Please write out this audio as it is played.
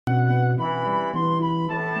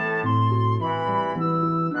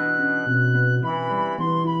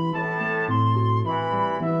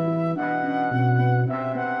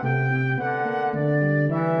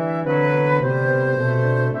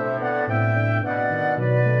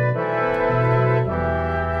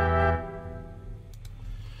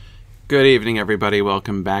Good evening, everybody.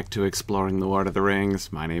 Welcome back to Exploring the Lord of the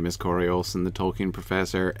Rings. My name is Corey Olson, the Tolkien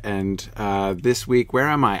Professor, and this week, where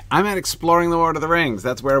am I? I'm at Exploring the Lord of the Rings.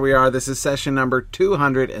 That's where we are. This is session number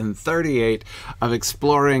 238 of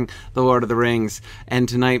Exploring the Lord of the Rings, and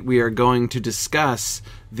tonight we are going to discuss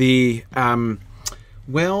the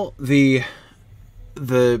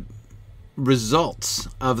results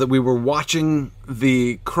of that. We were watching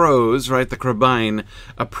the crows, right, the Crabine,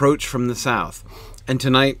 approach from the south, and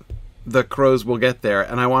tonight the crows will get there,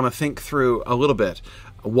 and I want to think through a little bit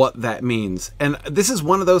what that means. And this is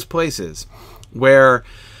one of those places where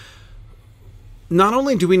not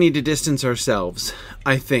only do we need to distance ourselves,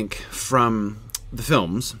 I think, from the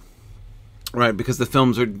films, right, because the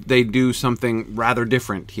films they do something rather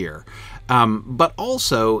different here, but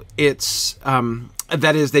also it's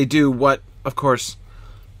that is, they do what, of course,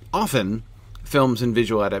 often films and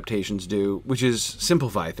visual adaptations do, which is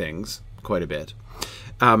simplify things quite a bit.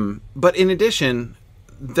 But in addition,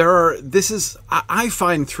 I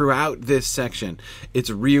find throughout this section,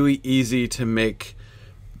 it's really easy to make,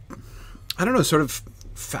 sort of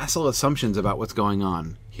facile assumptions about what's going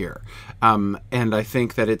on here. And I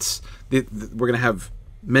think that we're going to have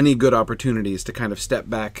many good opportunities to kind of step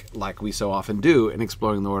back, like we so often do in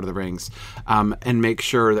Exploring the Lord of the Rings, and make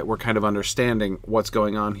sure that we're kind of understanding what's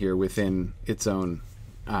going on here within its own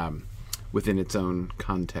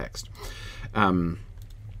context.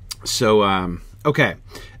 Okay.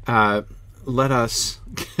 Let us,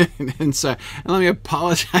 and let me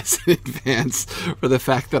apologize in advance for the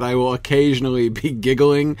fact that I will occasionally be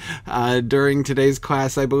giggling during today's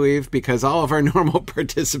class, I believe, because all of our normal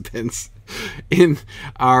participants in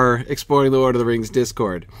our Exploring the Lord of the Rings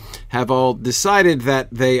Discord have all decided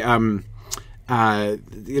that they,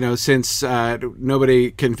 since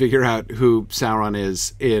nobody can figure out who Sauron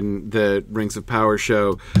is in the Rings of Power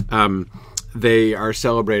show, they are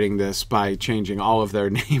celebrating this by changing all of their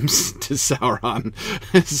names to Sauron.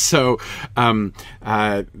 So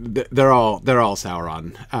they're all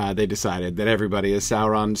Sauron. They decided that everybody is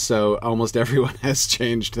Sauron, so almost everyone has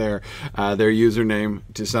changed their username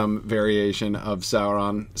to some variation of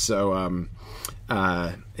Sauron. So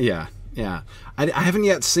yeah. I haven't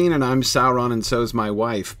yet seen an I'm Sauron and so's my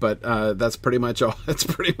wife, but that's pretty much all. That's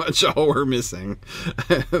pretty much all we're missing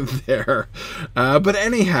there. But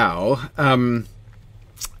anyhow,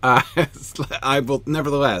 I will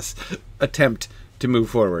nevertheless attempt to move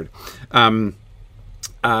forward.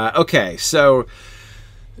 Okay, so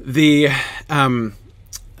the hey,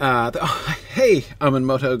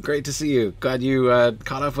 Amanmoto, great to see you. Glad you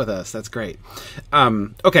caught up with us. That's great.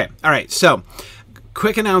 Okay, all right, so.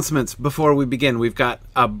 Quick announcements before we begin. We've got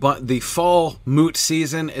the fall moot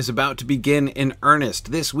season is about to begin in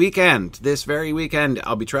earnest this very weekend.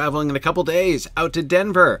 I'll be traveling in a couple days out to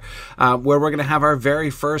Denver, where we're going to have our very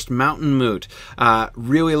first mountain moot.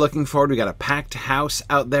 Really looking forward. We got a packed house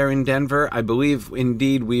out there in Denver. I believe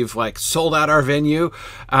indeed we've sold out our venue,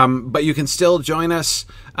 but you can still join us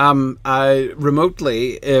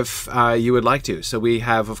remotely if you would like to. So we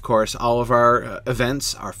have, of course, all of our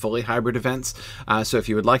events, our fully hybrid events. So if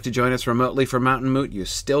you would like to join us remotely for Mountain Moot, you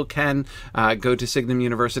still can. Go to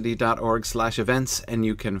signumuniversity.org/events and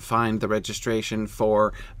you can find the registration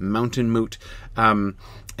for Mountain Moot. And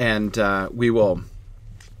we will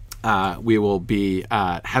be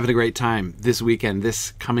having a great time this weekend,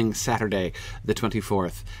 this coming Saturday, the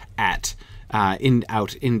 24th, at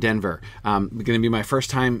out in Denver. Going to be my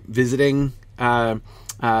first time visiting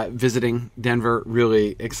Denver.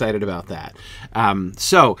 Really excited about that.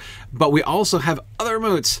 But we also have other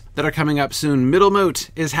moots that are coming up soon. Middle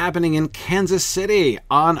Moot is happening in Kansas City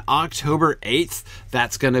on October 8th.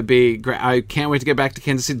 That's going to be great. I can't wait to get back to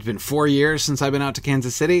Kansas City. It's been 4 years since I've been out to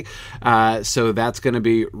Kansas City. So that's going to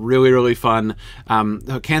be really, really fun.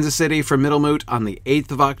 Kansas City for Middle Moot on the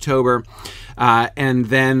 8th of October. And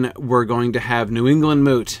then we're going to have New England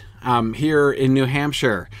Moot here in New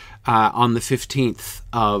Hampshire on the 15th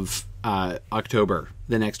of October,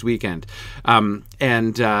 the next weekend.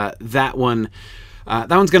 That one's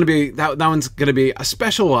going to be a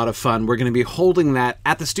special lot of fun. We're going to be holding that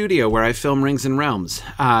at the studio where I film Rings and Realms.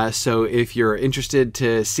 So if you're interested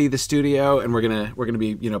to see the studio, and we're going to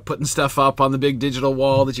be putting stuff up on the big digital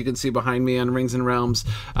wall that you can see behind me on Rings and Realms.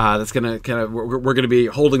 That's going to we're going to be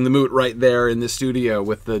holding the moot right there in the studio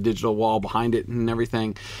with the digital wall behind it and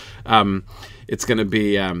everything. It's going to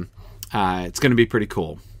be pretty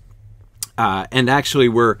cool. And actually,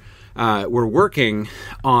 we're working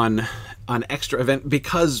on an extra event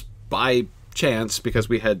because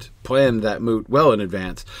we had planned that moot well in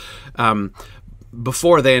advance.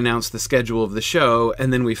 Before they announced the schedule of the show,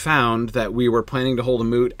 and then we found that we were planning to hold a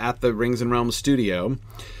moot at the Rings and Realms studio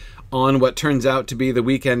on what turns out to be the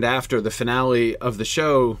weekend after the finale of the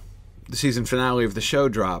show, the season finale of the show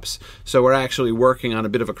drops. So we're actually working on a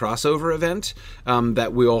bit of a crossover event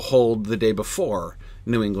that we'll hold the day before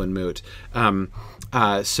New England Moot,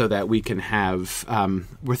 so that we can have,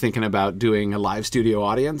 we're thinking about doing a live studio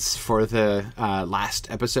audience for the last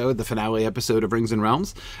episode, the finale episode of Rings and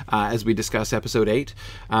Realms, as we discuss episode 8.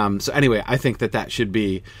 So anyway, I think that'll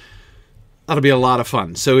be a lot of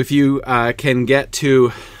fun. So if you can get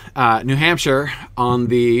to New Hampshire on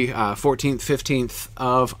the 14th, 15th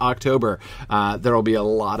of October, there will be a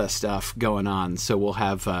lot of stuff going on. So we'll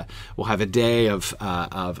have a day of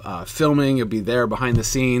filming. You'll be there behind the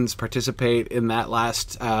scenes, participate in that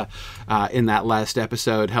last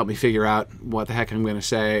episode. Help me figure out what the heck I'm going to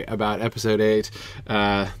say about episode 8.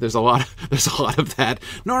 There's a lot of that.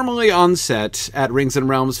 Normally on set at Rings and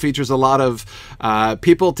Realms features a lot of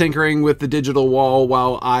people tinkering with the digital wall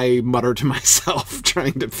while I mutter to myself,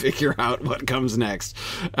 trying to figure out what comes next,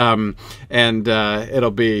 and it'll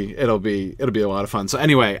be a lot of fun. So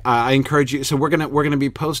anyway, I encourage you. So we're gonna be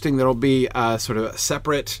posting. There'll be sort of a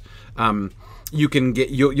separate. You can get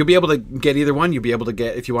you'll be able to get either one. You'll be able to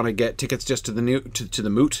get, if you want to get tickets just to the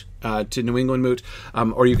Moot, to New England Moot,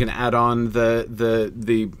 or you can add on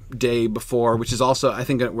the day before, which is also I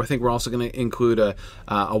think we're also going to include a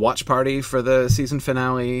watch party for the season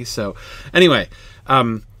finale. So anyway.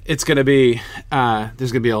 It's going to be,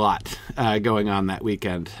 there's going to be a lot going on that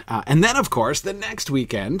weekend. And then, of course, the next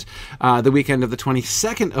weekend, the weekend of the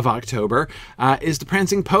 22nd of October, is the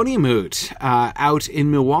Prancing Pony Moot out in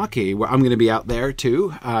Milwaukee, where I'm going to be out there,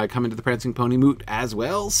 too, coming to the Prancing Pony Moot as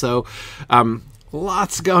well. So,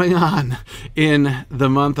 lots going on in the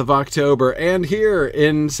month of October and here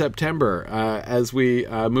in September as we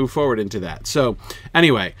move forward into that. So,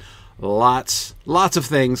 anyway, lots of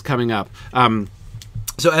things coming up.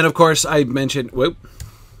 So, and of course, I mentioned, whipped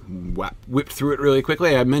through it really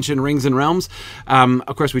quickly. I mentioned Rings and Realms.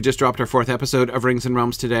 Of course, we just dropped our 4th episode of Rings and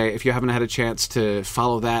Realms today. If you haven't had a chance to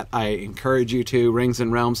follow that, I encourage you to. Rings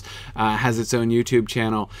and Realms has its own YouTube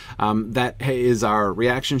channel. That is our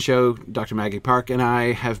reaction show. Dr. Maggie Park and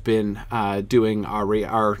I have been doing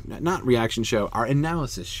our not reaction show, our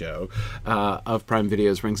analysis show of Prime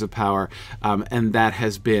Video's Rings of Power. And that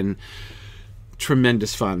has been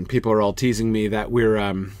tremendous fun. People are all teasing me that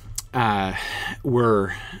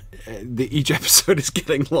each episode is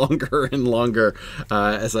getting longer and longer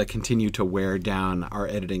as I continue to wear down our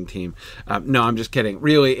editing team. No, I'm just kidding.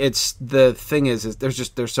 Really, it's the thing is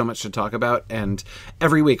there's so much to talk about, and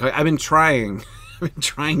every week I've been trying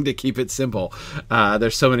to keep it simple.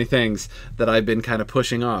 There's so many things that I've been kind of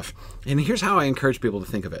pushing off. And here's how I encourage people to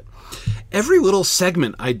think of it. Every little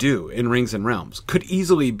segment I do in Rings and Realms could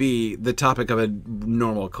easily be the topic of a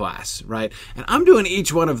normal class, right? And I'm doing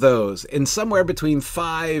each one of those in somewhere between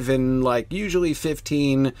 5 and usually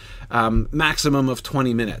 15, maximum of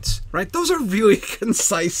 20 minutes, right? Those are really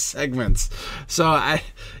concise segments. So I'm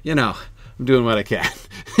doing what I can.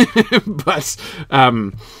 But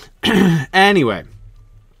anyway,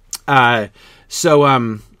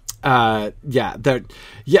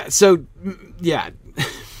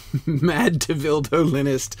 Mad DeVildo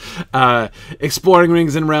Linist, exploring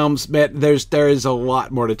Rings and Realms. There is a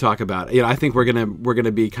lot more to talk about. I think we're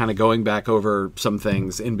gonna be kind of going back over some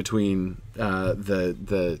things in between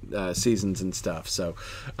the seasons and stuff. So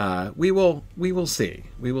we will see.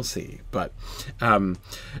 But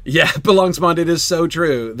Belongspond, it is so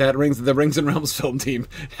true that the Rings and Realms film team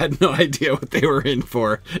had no idea what they were in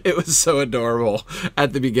for. It was so adorable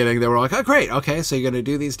at the beginning. They were like, "Oh, great, okay, so you're gonna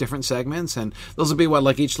do these different segments, and those will be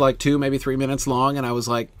each 2, maybe 3 minutes long." And I was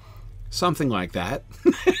like, something like that.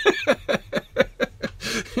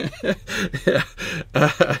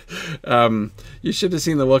 You should have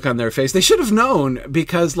seen the look on their face. They should have known,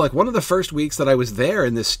 because one of the first weeks that I was there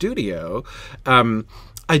in this studio, I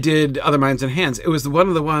did Other Minds and Hands. It was one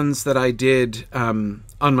of the ones that I did on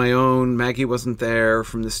my own. Maggie wasn't there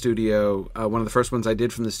from the studio. One of the first ones I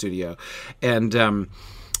did from the studio. And they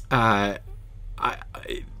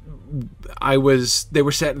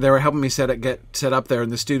were helping me get set up there in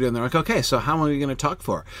the studio, and they're like, "Okay, so how long are you going to talk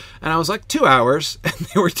for?" And I was like, 2 hours. And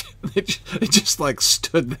they just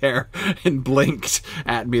stood there and blinked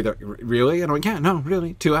at me. They're, "Really?" And I'm like, "Yeah, no,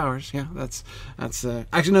 really, 2 hours. Yeah, that's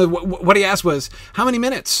actually no." What he asked was, "How many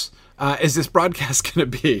minutes is this broadcast going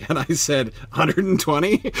to be?" And I said,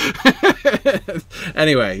 120.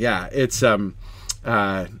 Anyway, yeah, it's they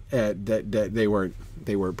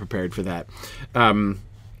weren't prepared for that.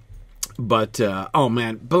 But, oh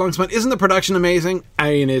man, Belongspond, isn't the production amazing?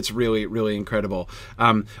 I mean, it's really, really incredible.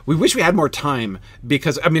 We wish we had more time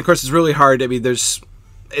because, of course, it's really hard. There's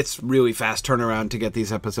it's really fast turnaround to get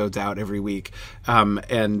these episodes out every week. And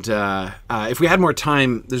if we had more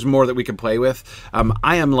time, there's more that we could play with.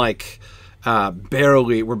 I am like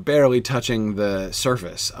we're barely touching the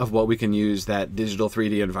surface of what we can use that digital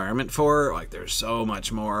 3D environment for. Like, there's so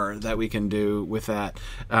much more that we can do with that.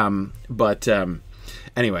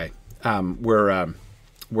 Anyway,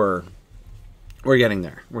 we're getting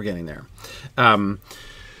there. We're getting there.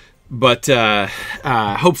 But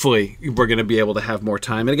hopefully we're going to be able to have more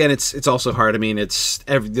time. And again, it's also hard. I mean, Rings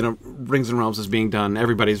and Realms is being done.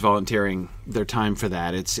 Everybody's volunteering their time for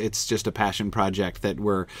that. It's just a passion project that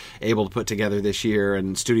we're able to put together this year.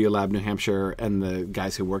 And Studio Lab New Hampshire and the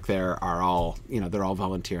guys who work there are all, they're all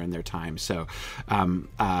volunteering their time. So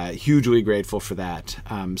hugely grateful for that.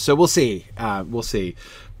 So we'll see.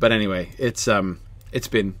 But anyway, it's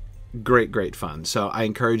been great fun. So I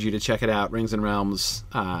encourage you to check it out. Rings and Realms.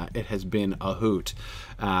 It has been a hoot,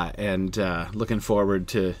 and looking forward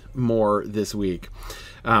to more this week.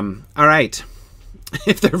 All right.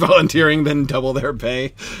 If they're volunteering, then double their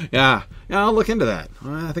pay. Yeah, I'll look into that.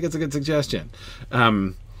 I think it's a good suggestion.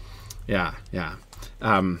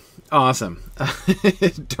 Awesome.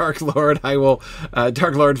 Dark Lord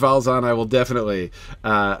Valzon, I will definitely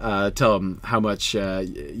tell them how much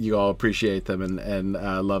you all appreciate them and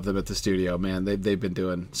love them at the studio. Man, they've been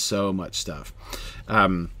doing so much stuff.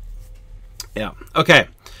 Okay.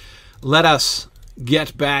 Let us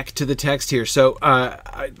get back to the text here. So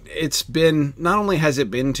it's been, not only has it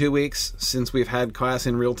been 2 weeks since we've had class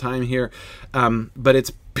in real time here, but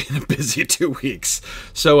it's been a busy 2 weeks.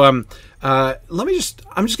 So I'm just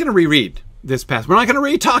going to reread this passage. We're not going to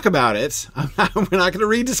re-talk about it. We're not going to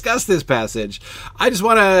re-discuss this passage. I just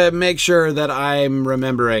want to make sure that I'm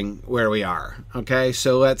remembering where we are. Okay,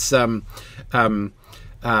 so let's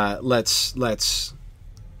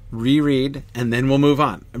reread, and then we'll move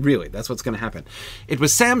on. Really, that's what's going to happen. It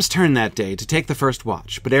was Sam's turn that day to take the first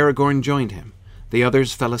watch, but Aragorn joined him. The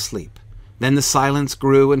others fell asleep. Then the silence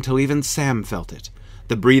grew until even Sam felt it.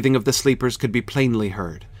 The breathing of the sleepers could be plainly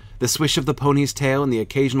heard. The swish of the pony's tail and the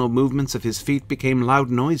occasional movements of his feet became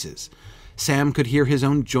loud noises. Sam could hear his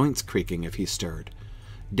own joints creaking if he stirred.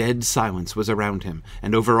 Dead silence was around him,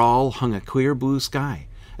 and over all hung a clear blue sky,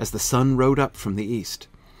 as the sun rode up from the east.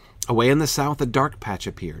 Away in the south a dark patch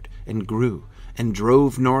appeared, and grew, and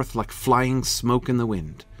drove north like flying smoke in the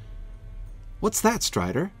wind. "What's that,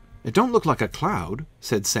 Strider? It don't look like a cloud,"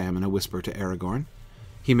 said Sam in a whisper to Aragorn.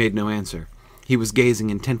 He made no answer. He was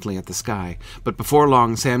gazing intently at the sky, but before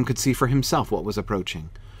long Sam could see for himself what was approaching.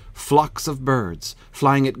 Flocks of birds,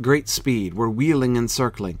 flying at great speed, were wheeling and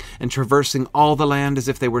circling, and traversing all the land as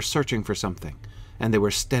if they were searching for something, and they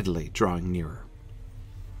were steadily drawing nearer.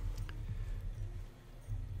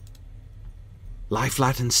 "Lie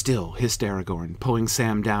flat and still," hissed Aragorn, pulling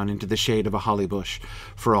Sam down into the shade of a holly bush,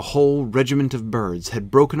 for a whole regiment of birds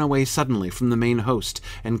had broken away suddenly from the main host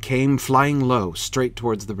and came flying low straight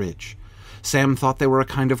towards the ridge. Sam thought they were a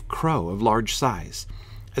kind of crow of large size.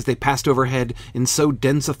 As they passed overhead in so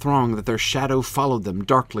dense a throng that their shadow followed them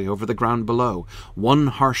darkly over the ground below, one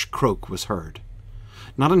harsh croak was heard.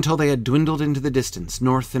 Not until they had dwindled into the distance,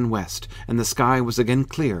 north and west, and the sky was again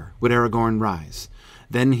clear, would Aragorn rise.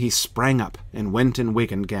 Then he sprang up and went and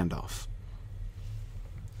wakened Gandalf.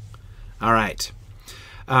 All right.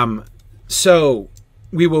 So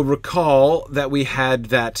we will recall that we had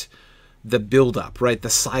the build-up, right? The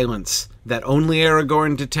silence that only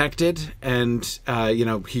Aragorn detected, and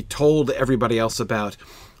he told everybody else about.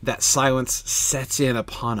 That silence sets in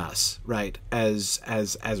upon us, right, as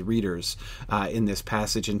readers in this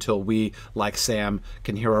passage, until we, like Sam,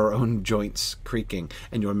 can hear our own joints creaking.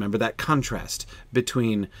 And you remember that contrast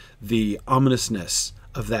between the ominousness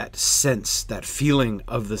of that sense, that feeling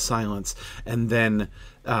of the silence, and then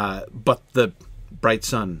but the bright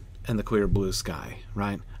sun and the clear blue sky,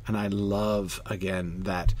 right? And I love, again,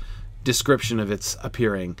 that description of its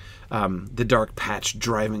appearing, the dark patch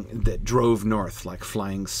that drove north like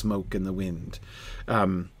flying smoke in the wind.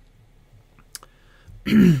 And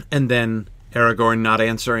then Aragorn not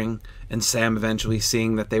answering, and Sam eventually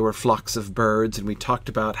seeing that they were flocks of birds, and we talked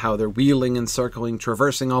about how they're wheeling and circling,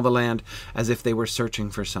 traversing all the land as if they were searching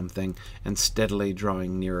for something, and steadily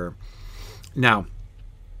drawing nearer. Now,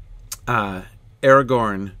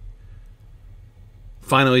 Aragorn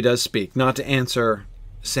finally does speak, not to answer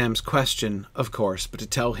Sam's question, of course, but to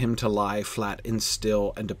tell him to lie flat and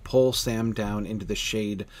still and to pull Sam down into the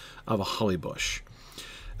shade of a holly bush.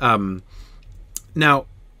 Now,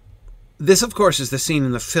 this, of course, is the scene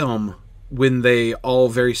in the film when they all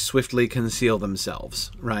very swiftly conceal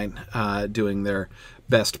themselves, right? Doing their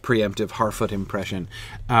best preemptive Harfoot impression.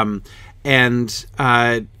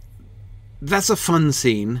 that's a fun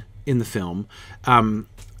scene in the film.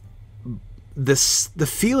 The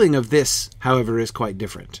feeling of this, however, is quite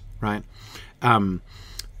different, right?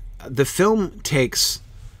 The film takes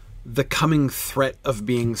the coming threat of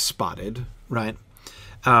being spotted, right?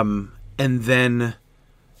 And then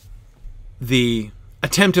the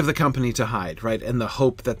attempt of the company to hide, right? And the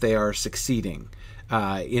hope that they are succeeding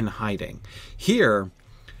in hiding. Here,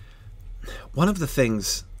 one of the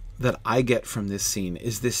things that I get from this scene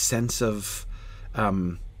is this sense of,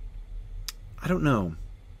 I don't know,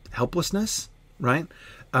 helplessness, right?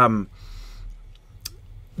 The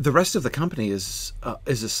rest of the company is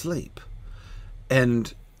asleep.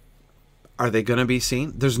 And are they going to be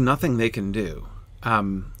seen? There's nothing they can do.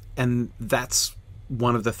 And that's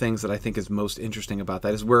one of the things that I think is most interesting about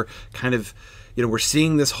that is we're kind of, we're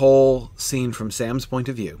seeing this whole scene from Sam's point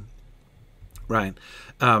of view, right?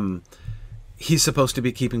 He's supposed to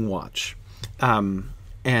be keeping watch. And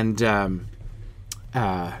I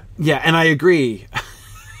agree.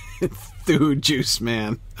 Through Juice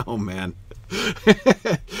Man. Oh, man.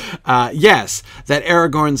 Yes, that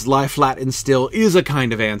Aragorn's lie flat and still is a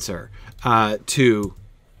kind of answer to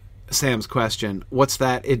Sam's question. What's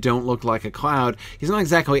that? It don't look like a cloud. He's not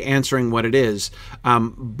exactly answering what it is,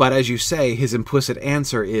 but as you say, his implicit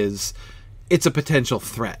answer is it's a potential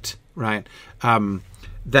threat, right?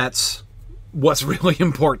 That's what's really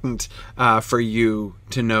important for you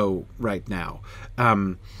to know right now.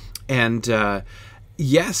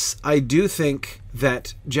 Yes, I do think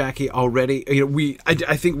that Jackie already,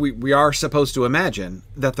 I think we are supposed to imagine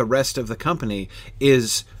that the rest of the company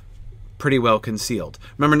is pretty well concealed.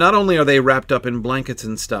 Remember, not only are they wrapped up in blankets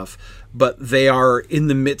and stuff, but they are in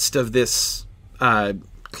the midst of this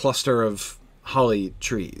cluster of holly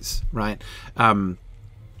trees, right? So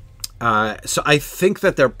I think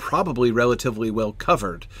that they're probably relatively well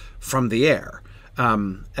covered from the air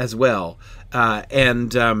as well. I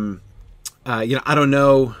don't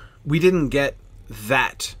know. We didn't get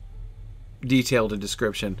that detailed a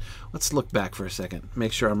description. Let's look back for a second.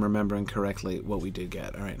 Make sure I'm remembering correctly what we did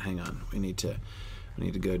get. All right, hang on. We need to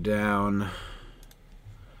go down.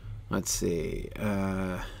 Let's see.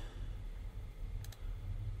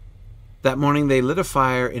 That morning they lit a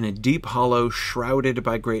fire in a deep hollow shrouded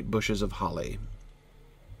by great bushes of holly.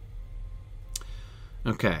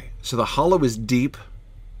 Okay, so the hollow is deep.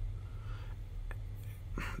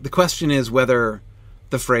 The question is whether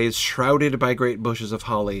the phrase shrouded by great bushes of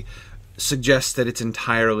holly suggests that it's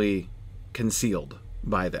entirely concealed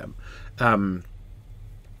by them.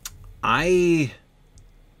 I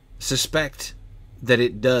suspect that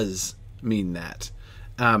it does mean that.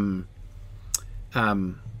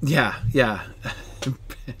 Yeah.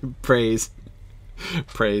 Praise,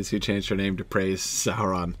 who changed her name to Praise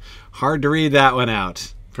Sauron. Hard to read that one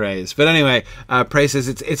out. Praise. But anyway, Praise says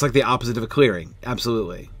it's like the opposite of a clearing.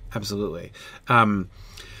 Absolutely.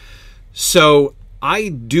 So I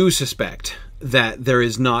do suspect that there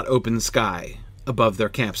is not open sky above their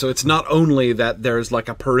camp. So it's not only that there's like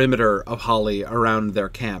a perimeter of holly around their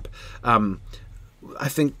camp. I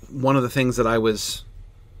think one of the things that I was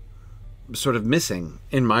sort of missing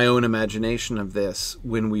in my own imagination of this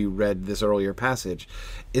when we read this earlier passage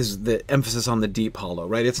is the emphasis on the deep hollow,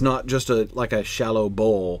 right? It's not just like a shallow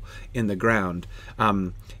bowl in the ground.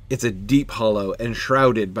 It's a deep hollow and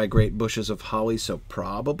shrouded by great bushes of holly. So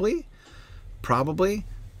probably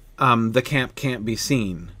the camp can't be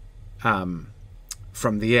seen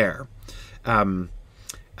from the air. And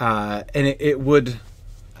it would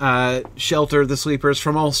shelter the sleepers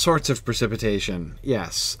from all sorts of precipitation.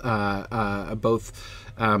 Yes, both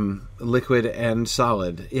liquid and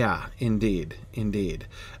solid. Yeah, indeed.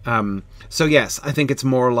 So yes, I think it's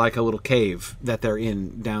more like a little cave that they're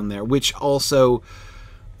in down there, which also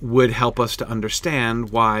would help us to understand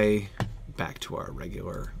why, back to our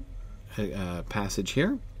regular passage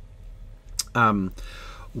here,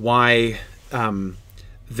 why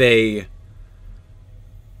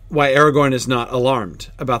Aragorn is not alarmed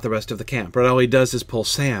about the rest of the camp. Right? All he does is pull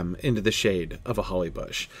Sam into the shade of a holly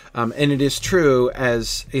bush. And it is true,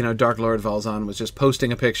 as Dark Lord Valzan was just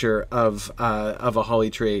posting a picture of a holly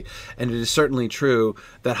tree, and it is certainly true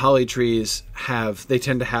that holly trees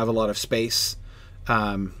tend to have a lot of space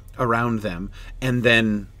around them, and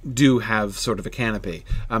then do have sort of a canopy.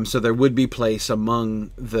 So there would be place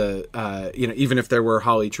among the, even if there were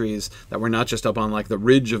holly trees that were not just up on like the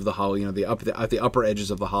ridge of the hollow, at the upper edges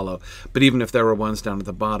of the hollow, but even if there were ones down at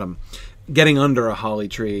the bottom, getting under a holly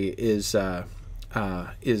tree is not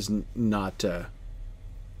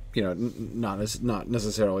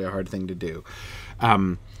necessarily a hard thing to do.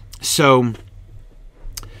 So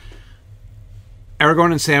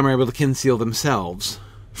Aragorn and Sam are able to conceal themselves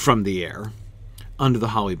from the air under the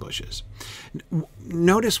holly bushes.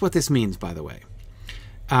 Notice what this means, by the way.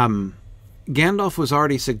 Gandalf was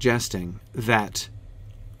already suggesting that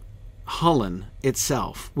Hullen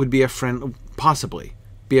itself would be possibly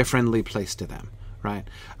be a friendly place to them, right?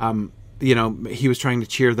 He was trying to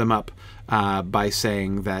cheer them up by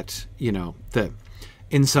saying that,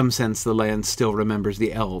 in some sense, the land still remembers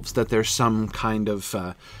the elves, that there's some kind of,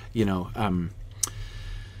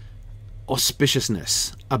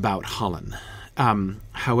 auspiciousness about Hullen.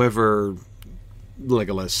 However,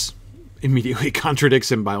 Legolas immediately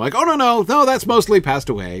contradicts him by like, oh, no, that's mostly passed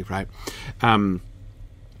away, right?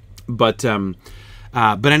 But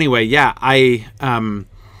anyway, yeah,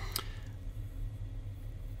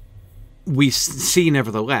 we see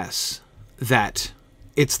nevertheless that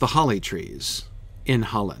it's the holly trees in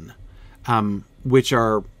Hullen, which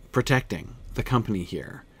are protecting the company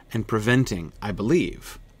here and preventing, I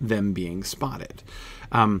believe, them being spotted.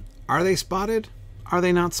 Are they spotted? Are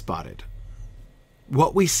they not spotted?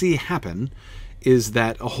 What we see happen is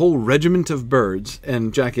that a whole regiment of birds,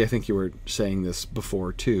 and Jackie, I think you were saying this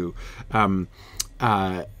before too,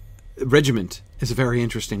 regiment is a very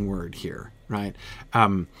interesting word here, right?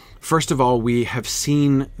 First of all, we have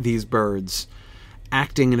seen these birds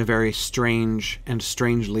acting in a very strange and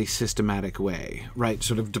strangely systematic way, right?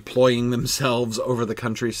 Sort of deploying themselves over the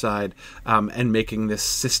countryside and making this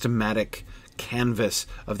systematic canvas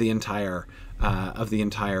of the entire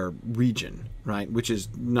region, right? Which is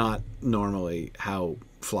not normally how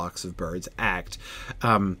flocks of birds act.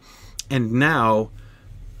 And now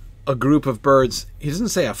a group of birds, he doesn't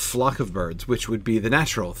say a flock of birds, which would be the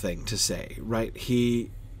natural thing to say, right?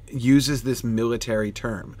 He uses this military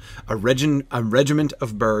term. A regiment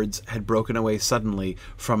of birds had broken away suddenly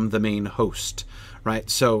from the main host, right?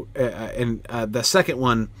 So, the second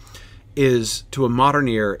one is, to a modern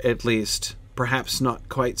ear at least, perhaps not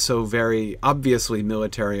quite so very obviously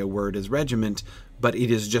military a word as regiment, but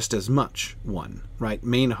it is just as much one, right?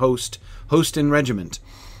 Main host and regiment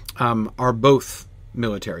are both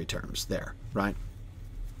military terms there, right?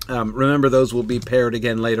 Remember, those will be paired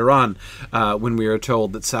again later on when we are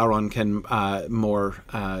told that Sauron can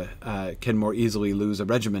more easily lose a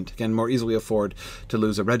regiment, can more easily afford to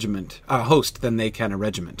lose a host than they can a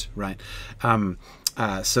regiment, right?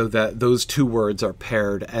 So that those two words are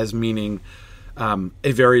paired as meaning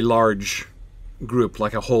a very large group,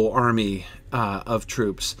 like a whole army of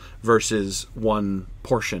troops, versus one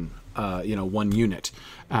portion, one unit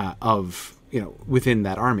of within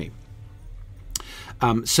that army.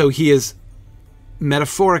 So he is,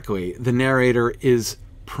 metaphorically, the narrator is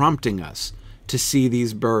prompting us to see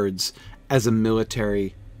these birds as a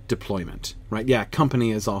military deployment, right? Yeah, company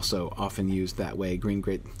is also often used that way. Green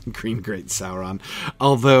great Sauron.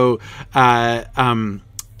 Although,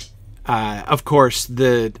 of course,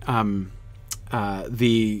 the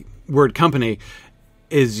word company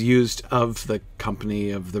is used of the company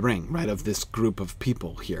of the ring, right? Of this group of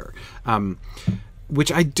people here. Which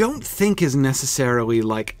I don't think is necessarily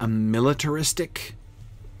like a militaristic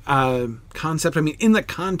concept. I mean, in the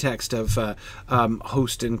context of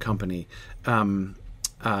host and company,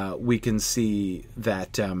 we can see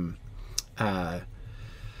that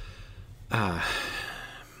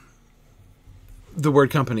the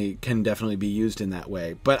word company can definitely be used in that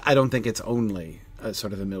way, but I don't think it's only a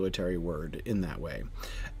sort of a military word in that way.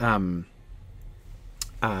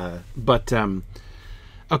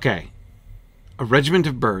 Okay. A regiment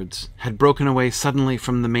of birds had broken away suddenly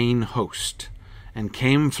from the main host and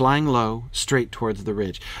came flying low, straight towards the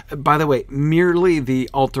ridge. By the way, merely the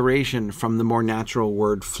alteration from the more natural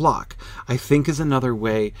word flock, I think, is another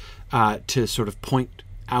way to sort of point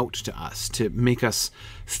out to us, to make us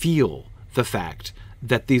feel the fact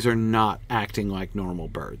that these are not acting like normal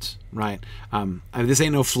birds, right? This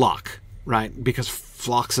ain't no flock, right? Because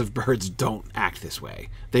flocks of birds don't act this way.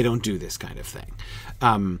 They don't do this kind of thing.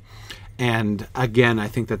 And again, I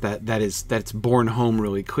think that's borne home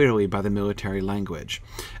really clearly by the military language.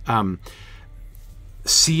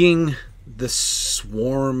 Seeing the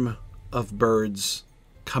swarm of birds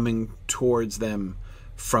coming towards them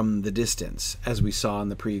from the distance, as we saw in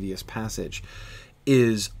the previous passage,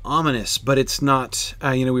 is ominous, but it's not,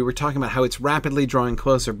 we were talking about how it's rapidly drawing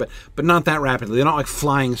closer, but not that rapidly. They're not like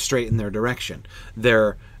flying straight in their direction.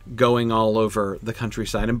 They're going all over the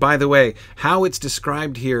countryside. And by the way, how it's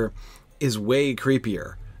described here is way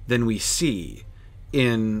creepier than we see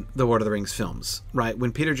in the Lord of the Rings films, right?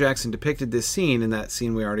 When Peter Jackson depicted this scene, in that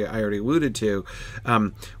scene I already alluded to,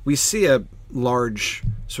 we see a large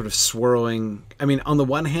sort of swirling. I mean, on the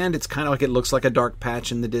one hand, it's kind of like it looks like a dark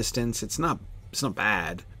patch in the distance. It's not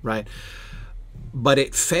bad, right? But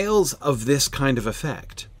it fails of this kind of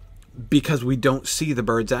effect because we don't see the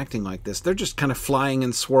birds acting like this. They're just kind of flying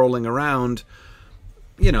and swirling around,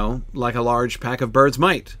 you know, like a large pack of birds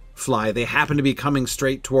might fly. They happen to be coming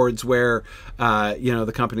straight towards where, you know,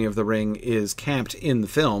 the Company of the Ring is camped in the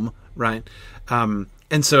film, right? And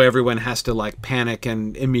so everyone has to, like, panic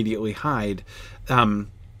and immediately hide.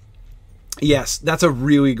 Yes, that's a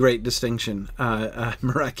really great distinction.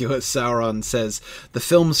 Miraculous Sauron says, the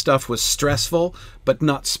film stuff was stressful, but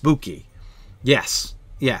not spooky. Yes,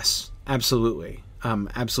 absolutely.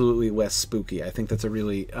 Absolutely less spooky. I think that's a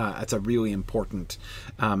really important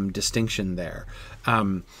distinction there.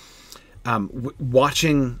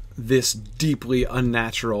 Watching this deeply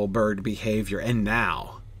unnatural bird behavior, and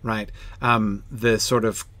now, right, the sort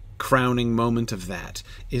of crowning moment of that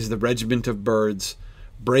is the regiment of birds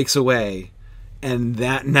breaks away, and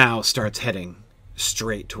that now starts heading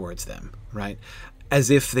straight towards them, right,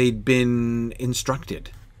 as if they'd been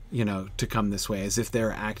instructed, you know, to come this way, as if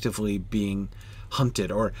they're actively being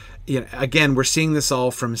hunted. Or, you know, again, we're seeing this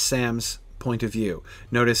all from Sam's point of view.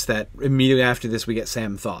 Notice that immediately after this we get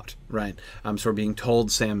Sam thought, right? So we're being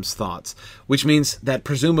told Sam's thoughts, which means that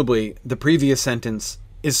presumably the previous sentence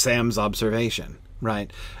is Sam's observation,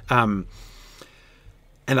 right? And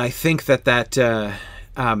I think that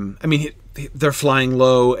I mean, they're flying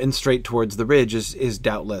low and straight towards the ridge is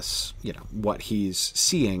doubtless, you know, what he's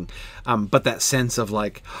seeing. But that sense of,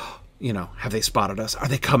 like, you know, have they spotted us? Are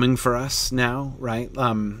they coming for us now? Right?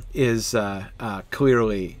 Is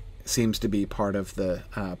clearly seems to be part of the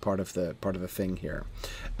thing here.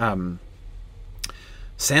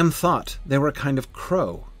 Sam thought they were a kind of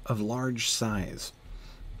crow of large size.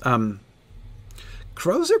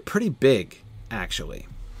 Crows are pretty big, actually.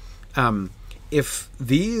 If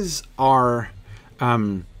these are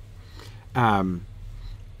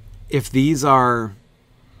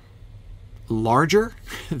larger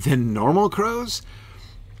than normal crows,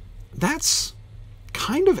 that's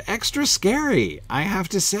kind of extra scary, I have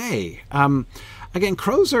to say. Again,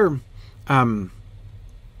 crows are, yeah,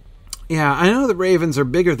 I know that ravens are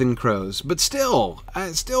bigger than crows, but still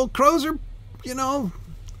crows are, you know,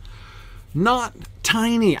 not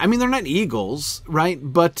tiny. I mean, they're not eagles, right?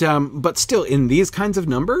 But still, in these kinds of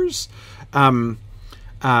numbers, yeah,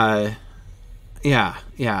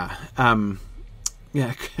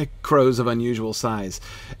 crows of unusual size,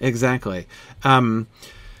 exactly. Crows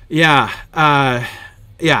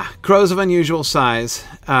of unusual size.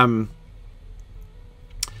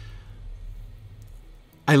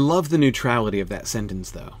 I love the neutrality of that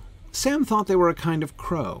sentence, though. Sam thought they were a kind of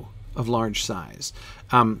crow of large size.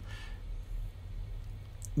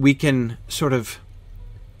 We can sort of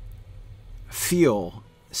feel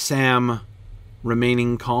Sam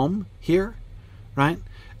remaining calm here, right?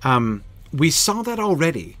 We saw that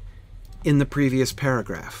already in the previous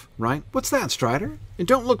paragraph, right? What's that, Strider? It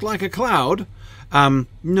don't look like a cloud.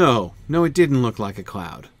 No, it didn't look like a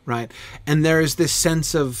cloud, right? And there is this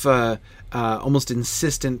sense of almost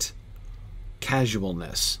insistent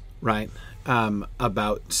casualness, right,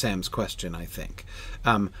 about Sam's question, I think.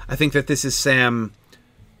 I think that this is Sam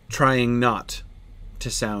trying not to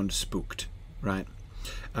sound spooked, right?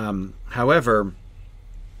 However,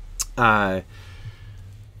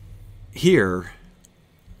 here,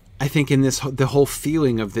 I think in the whole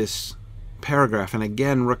feeling of this paragraph, and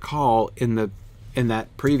again, recall in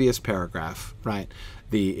that previous paragraph, right?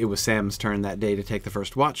 It was Sam's turn that day to take the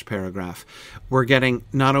first watch paragraph. We're getting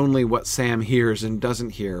not only what Sam hears and doesn't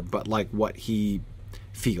hear, but like what he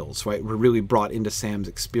feels, right? We're really brought into Sam's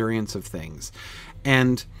experience of things.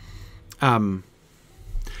 And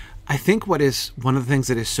I think what is one of the things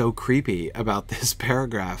that is so creepy about this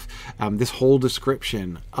paragraph, this whole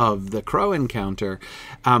description of the crow encounter,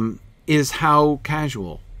 is how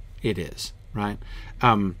casual it is, right?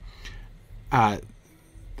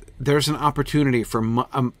 There's an opportunity for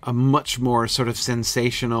a much more sort of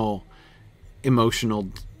sensational, emotional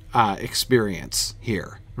experience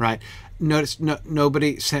here, right? Notice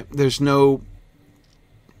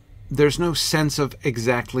there's no sense of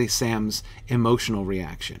exactly Sam's emotional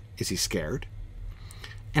reaction. Is he scared?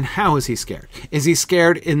 And how is he scared? Is he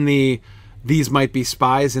scared in these might be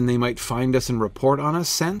spies and they might find us and report on us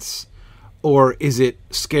sense? Or is it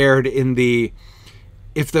scared in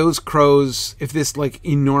if this like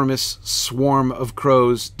enormous swarm of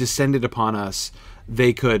crows descended upon us,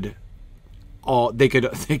 they could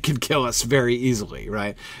kill us very easily,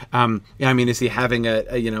 right? I mean, is he having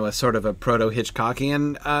a sort of a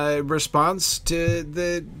proto-Hitchcockian response to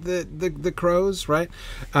the crows, right?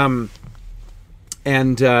 And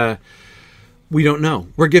we don't know.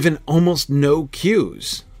 We're given almost no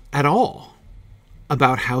cues at all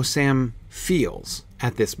about how Sam feels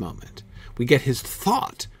at this moment. We get his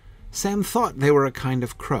thought Sam thought they were a kind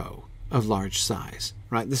of crow of large size,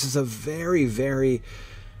 right? This is a very, very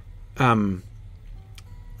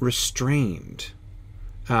restrained,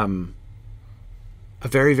 a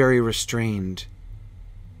very, very restrained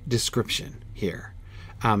description here.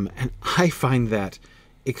 And I find that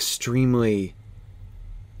extremely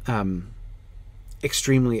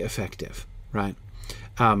effective, right?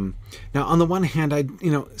 Now, on the one hand,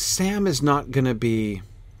 Sam is not going to be...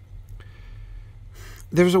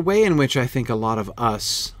 There's a way in which I think a lot of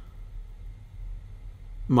us,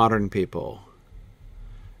 modern people,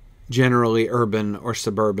 generally urban or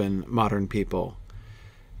suburban modern people,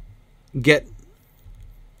 get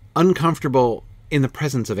uncomfortable in the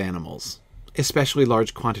presence of animals, especially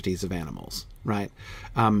large quantities of animals, right?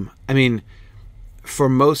 For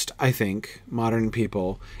most, I think, modern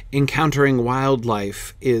people, encountering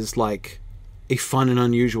wildlife is like a fun and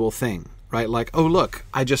unusual thing, right? Like, oh, look,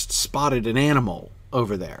 I just spotted an animal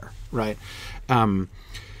over there, right?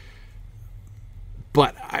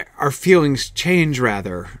 But our feelings change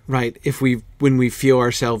rather, right? When we feel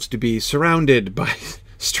ourselves to be surrounded by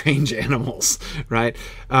strange animals, right?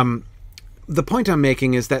 The point I'm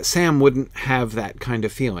making is that Sam wouldn't have that kind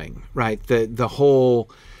of feeling, right? The whole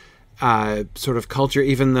sort of culture,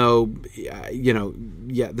 even though,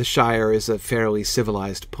 the Shire is a fairly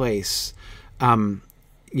civilized place,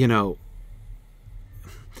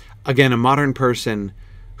 again, a modern person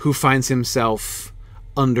who finds himself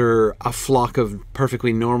under a flock of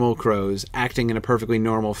perfectly normal crows acting in a perfectly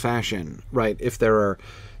normal fashion, right? If there are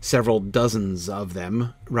several dozens of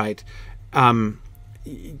them, right? Come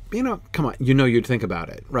on, you'd think about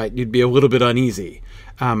it, right? You'd be a little bit uneasy.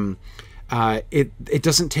 It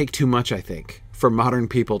doesn't take too much, I think, for modern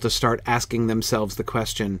people to start asking themselves the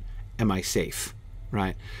question, am I safe,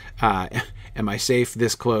 right? Am I safe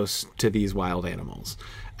this close to these wild animals?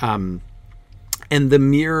 And the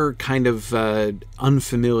mere kind of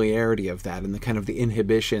unfamiliarity of that, and the kind of the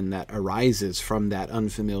inhibition that arises from that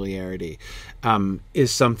unfamiliarity,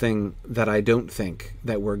 is something that I don't think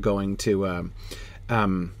that we're going to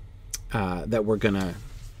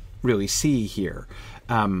really see here.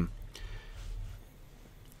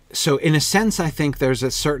 So in a sense, I think there's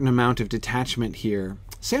a certain amount of detachment here.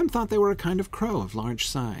 Sam thought they were a kind of crow of large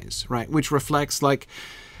size, right? Which reflects, like,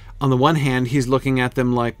 on the one hand, he's looking at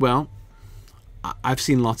them like, well, I've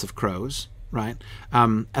seen lots of crows, right?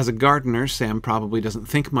 As a gardener, Sam probably doesn't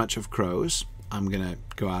think much of crows. I'm going to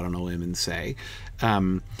go out on a limb and say.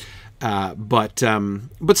 But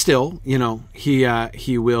still,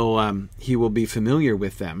 he will be familiar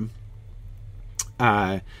with them.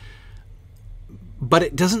 But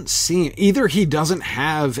it doesn't seem... Either he doesn't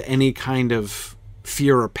have any kind of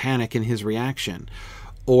fear or panic in his reaction,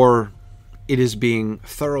 or it is being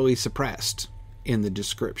thoroughly suppressed in the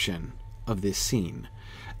description of this scene.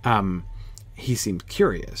 He seemed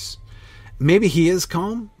curious. Maybe he is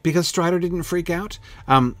calm because Strider didn't freak out,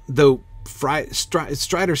 though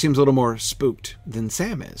Strider seems a little more spooked than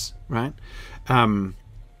Sam is, right?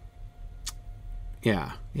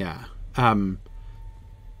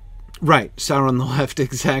 Right, Sauron on the left,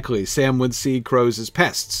 exactly. Sam would see crows as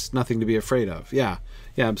pests, nothing to be afraid of. Yeah,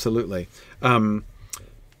 absolutely. And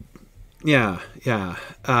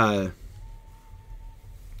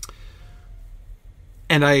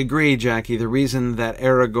I agree, Jackie, the reason that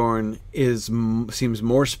Aragorn seems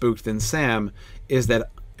more spooked than Sam is that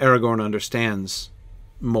Aragorn understands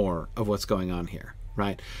more of what's going on here,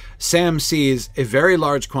 right? Sam sees a very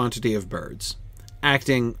large quantity of birds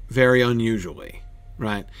acting very unusually,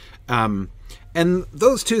 right? And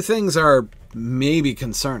those two things are maybe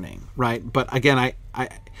concerning, right? But again, I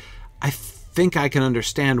think I can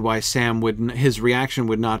understand why Sam his reaction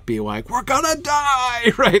would not be like, we're gonna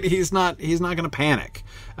die, right? He's not gonna panic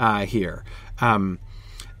here.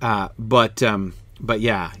 But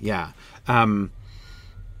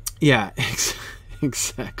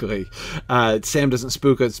exactly. Sam doesn't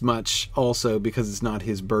spook as much also because it's not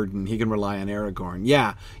his burden. He can rely on Aragorn.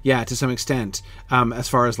 Yeah, to some extent, as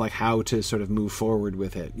far as like how to sort of move forward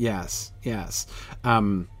with it. Yes.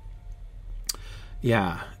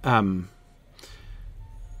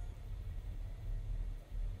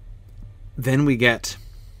 Then we get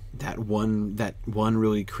that one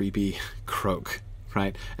really creepy croak,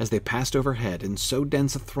 right? As they passed overhead in so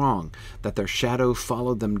dense a throng that their shadow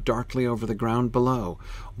followed them darkly over the ground below,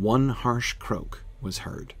 one harsh croak was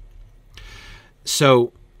heard.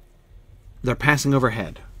 So they're passing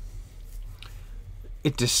overhead.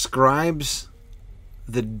 It describes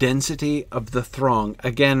the density of the throng.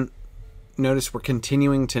 Again, notice we're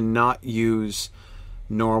continuing to not use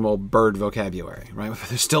normal bird vocabulary, right?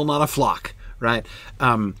 There's still not a flock, right?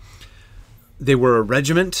 They were a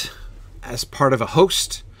regiment as part of a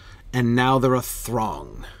host, and now they're a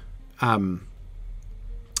throng.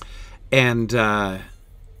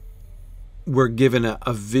 We're given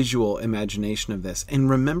a visual imagination of this. And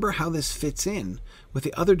remember how this fits in with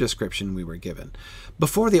the other description we were given.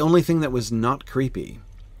 Before, the only thing that was not creepy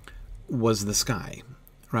was the sky,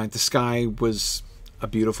 right? The sky was a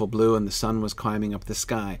beautiful blue and the sun was climbing up the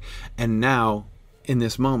sky. And now, in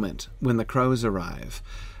this moment, when the crows arrive,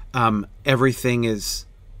 everything is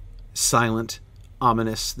silent,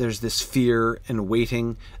 ominous. There's this fear and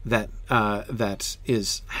waiting that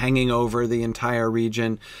is hanging over the entire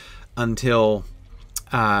region until,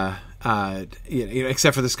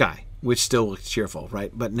 except for the sky, which still looks cheerful,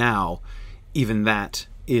 right? But now, even that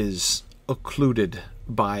is occluded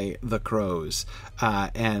by the crows,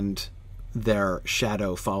 and their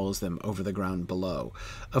shadow follows them over the ground below.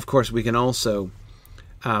 Of course, we can also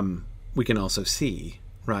see,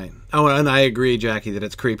 right? Oh, and I agree, Jackie, that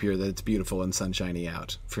it's creepier that it's beautiful and sunshiny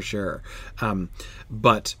out, for sure.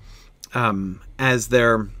 But as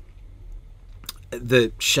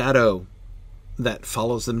the shadow that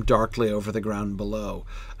follows them darkly over the ground below,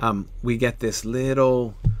 we get this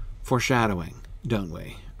little foreshadowing, don't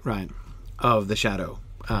we? Right, of the shadow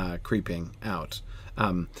creeping out.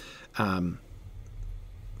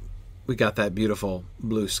 We got that beautiful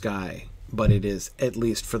blue sky, but it is, at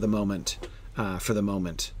least for the moment,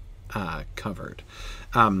 covered.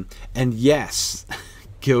 And yes,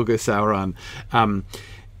 Gilga Sauron,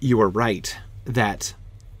 you were right that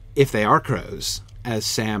if they are crows, as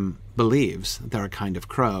Sam believes they're a kind of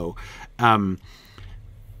crow,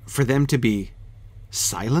 for them to be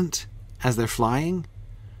silent as they're flying,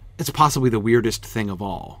 it's possibly the weirdest thing of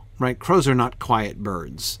all, right? Crows are not quiet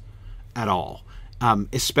birds at all,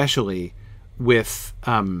 especially with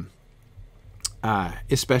a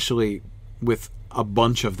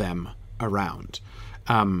bunch of them around.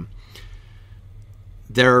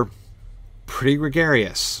 They're pretty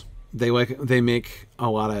gregarious. They make a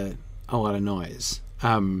lot of noise.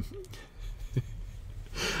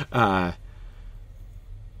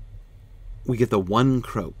 We get the one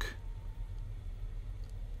croak.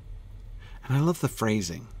 And I love the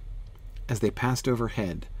phrasing. As they passed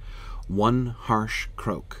overhead, one harsh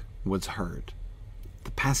croak was heard.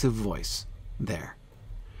 The passive voice there.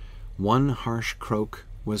 One harsh croak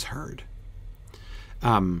was heard.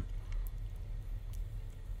 What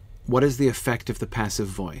is the effect of the passive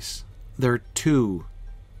voice? There are two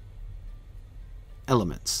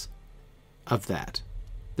elements of that.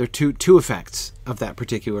 There are two effects of that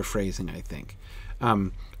particular phrasing, I think.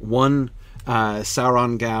 One,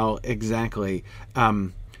 Sauron Gal, exactly.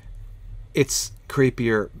 It's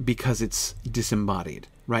creepier because it's disembodied,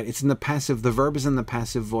 right? It's in the passive. The verb is in the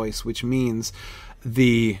passive voice, which means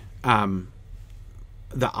the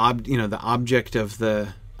object of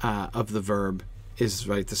the verb is,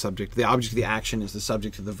 right, the subject. The object of the action is the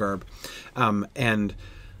subject of the verb, and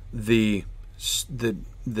the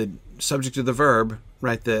subject of the verb,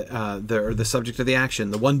 right, the subject of the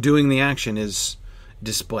action, the one doing the action, is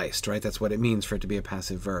displaced, right? That's what it means for it to be a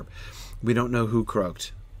passive verb. We don't know who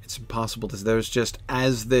croaked. It's impossible to. There's just,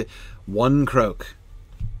 as the one croak,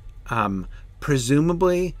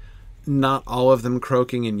 presumably not all of them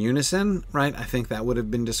croaking in unison, right? I think that would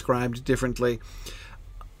have been described differently.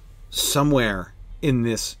 Somewhere in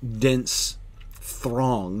this dense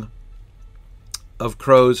throng of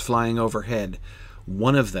crows flying overhead,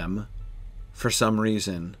 one of them, for some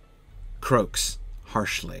reason, croaks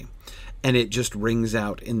harshly. And it just rings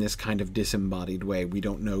out in this kind of disembodied way. We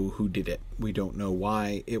don't know who did it. We don't know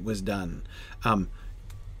why it was done.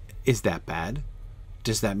 Is that bad?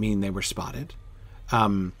 Does that mean they were spotted?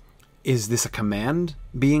 Is this a command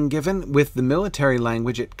being given? With the military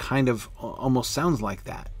language, it kind of almost sounds like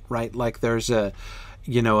that, right? Like there's a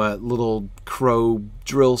little crow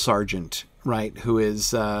drill sergeant, right, who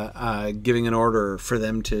is giving an order for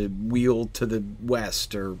them to wheel to the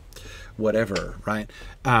west or whatever, right?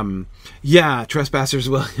 Trespassers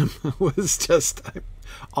William was just an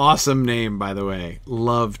awesome name, by the way.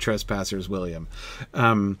 Love Trespassers William.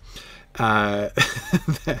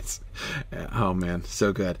 That's, oh man,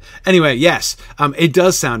 so good. Anyway, yes, it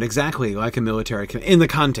does sound exactly like a military in the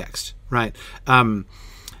context, right?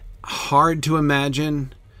 Hard to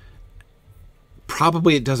imagine.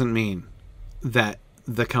 Probably it doesn't mean that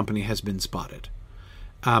the company has been spotted.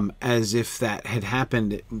 As if that had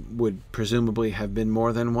happened, it would presumably have been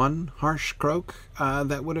more than one harsh croak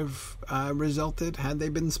that would have resulted had they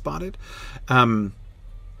been spotted.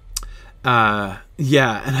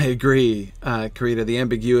 Yeah, and I agree, Karita. The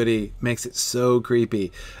ambiguity makes it so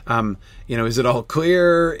creepy. Is it all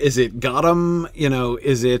clear? Is it got 'em?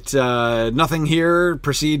 Is it nothing here?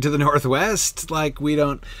 Proceed to the northwest? Like, we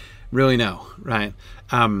don't really know, right?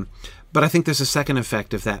 But I think there's a second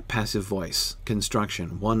effect of that passive voice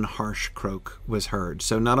construction. One harsh croak was heard.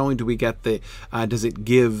 So not only do we get does it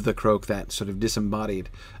give the croak that sort of disembodied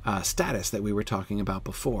status that we were talking about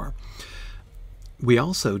before, we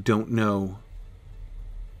also don't know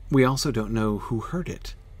who heard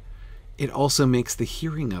it. It also makes the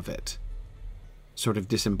hearing of it sort of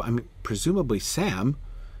presumably Sam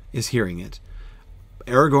is hearing it.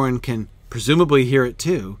 Aragorn can presumably hear it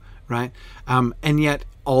too, right? And yet,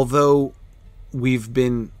 although we've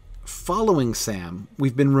been following Sam,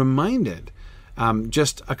 we've been reminded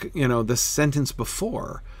the sentence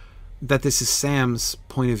before that this is Sam's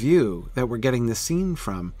point of view that we're getting the scene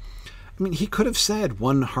from. I mean, he could have said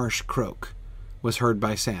one harsh croak was heard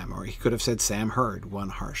by Sam, or he could have said Sam heard one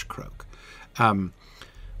harsh croak.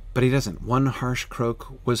 But he doesn't. One harsh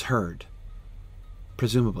croak was heard,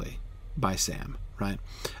 presumably, by Sam, right?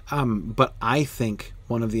 But I think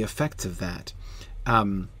one of the effects of that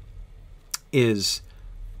is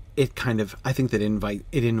it I think that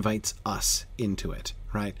it invites us into it,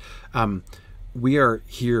 right? We are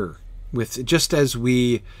here with, just as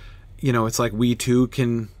we, it's like we too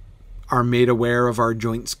are made aware of our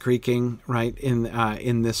joints creaking, right?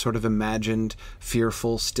 In this sort of imagined,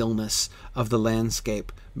 fearful stillness of the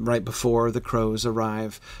landscape right before the crows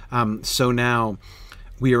arrive. So now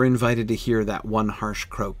we are invited to hear that one harsh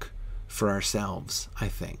croak for ourselves, I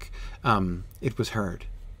think. It was heard.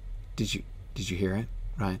 Did you hear it?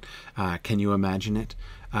 Right? Can you imagine it?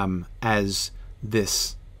 As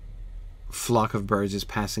this flock of birds is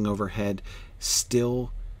passing overhead,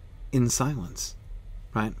 still in silence,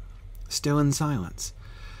 right? Still in silence.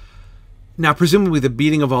 Now, presumably the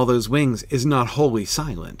beating of all those wings is not wholly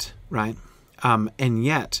silent, right? And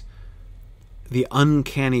yet, the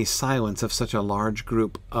uncanny silence of such a large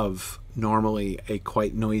group of normally a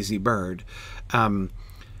quite noisy bird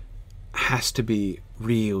has to be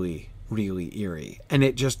really, really eerie. And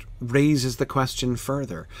it just raises the question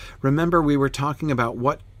further. Remember, we were talking about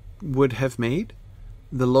what would have made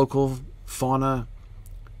the local fauna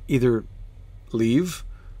either leave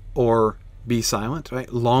or be silent,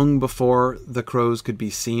 right? Long before the crows could be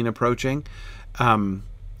seen approaching,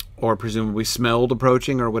 or presumably smelled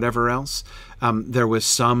approaching, or whatever else. There was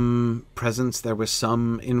some presence, there was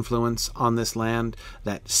some influence on this land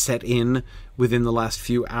that set in within the last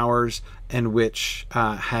few hours, and which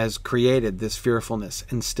has created this fearfulness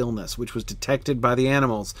and stillness, which was detected by the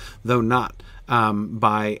animals, though not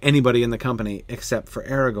by anybody in the company except for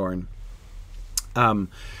Aragorn.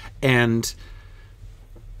 And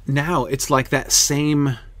now it's like that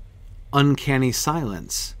same uncanny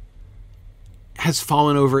silence has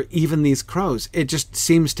fallen over even these crows. It just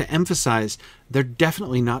seems to emphasize they're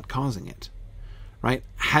definitely not causing it, right?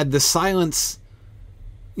 Had the silence,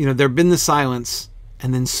 there'd been the silence,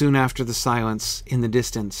 and then soon after the silence, in the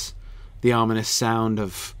distance, the ominous sound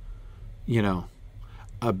of,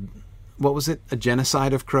 what was it? A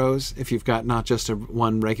genocide of crows? If you've got not just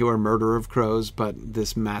one regular murder of crows, but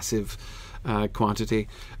this massive quantity,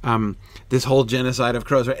 this whole genocide of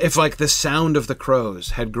crows, right? If like the sound of the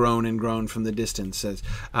crows had grown and grown from the distance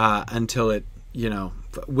until it,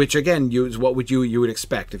 which again is what you would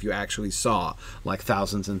expect if you actually saw like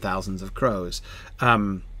thousands and thousands of crows,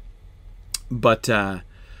 but that's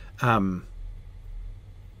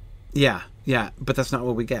not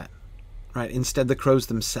what we get, right? Instead, the crows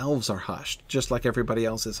themselves are hushed, just like everybody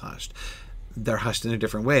else is hushed. They're hushed in a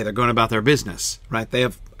different way. They're going about their business, right? They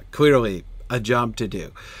have clearly a job to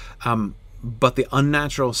do. But the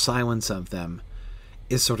unnatural silence of them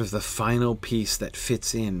is sort of the final piece that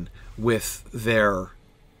fits in with their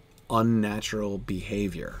unnatural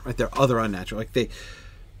behavior, right? Their other unnatural,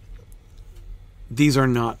 these are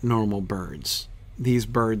not normal birds. These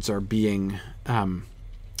birds are being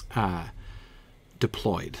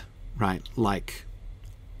deployed, right? Like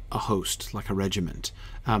a host, like a regiment,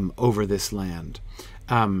 over this land.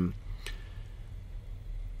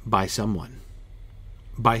 By someone,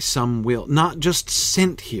 by some will, not just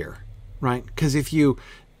sent here, right? Because if you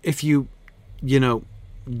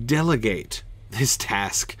delegate this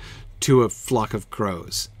task to a flock of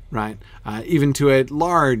crows, right? Even to a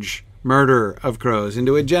large murder of crows,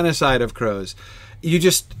 into a genocide of crows,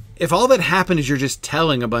 if all that happened is you're just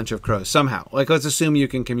telling a bunch of crows somehow, like let's assume you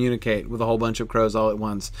can communicate with a whole bunch of crows all at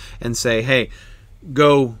once and say, hey,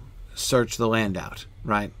 go search the land out,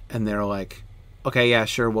 right? And they're like, okay, yeah,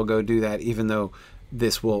 sure, we'll go do that, even though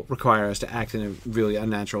this will require us to act in a really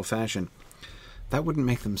unnatural fashion. That wouldn't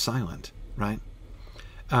make them silent, right?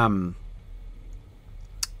 Are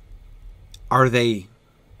they...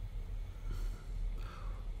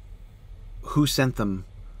 Who sent them,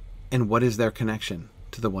 and what is their connection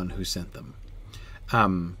to the one who sent them?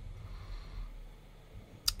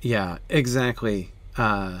 Yeah, exactly.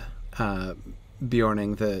 Bjorning,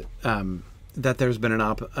 that there's been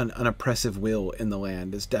an oppressive will in the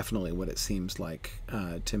land is definitely what it seems like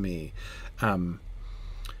to me.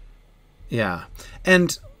 Yeah.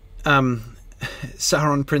 And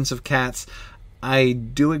Sauron, Prince of Cats, I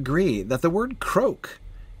do agree that the word croak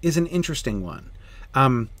is an interesting one.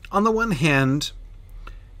 On the one hand,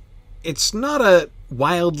 it's not a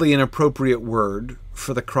wildly inappropriate word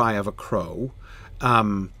for the cry of a crow,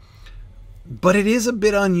 but it is a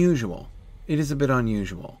bit unusual. It is a bit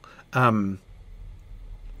unusual. Yeah.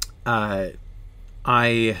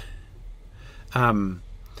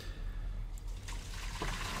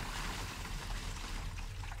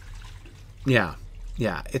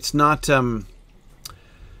 It's not.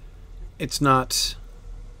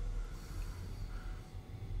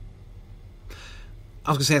 I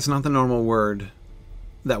was gonna say it's not the normal word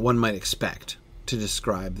that one might expect to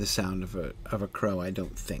describe the sound of a crow. I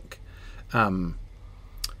don't think.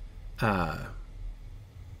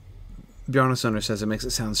 Bjarnasonar says it makes it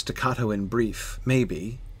sound staccato and brief.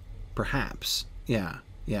 Maybe, perhaps. Yeah.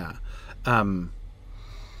 Yeah.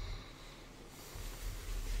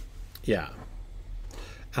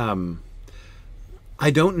 I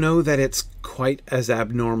don't know that it's quite as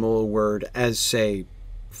abnormal a word as, say,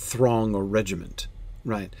 throng or regiment.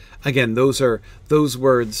 Right. Again, those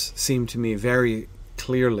words seem to me very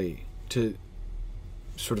clearly to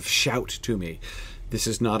sort of shout to me, this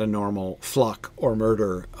is not a normal flock or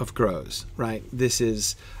murder of crows, right? This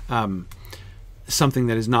is something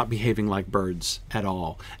that is not behaving like birds at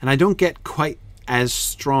all. And I don't get quite as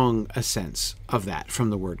strong a sense of that from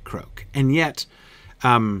the word croak. And yet,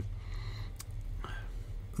 the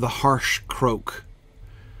harsh croak,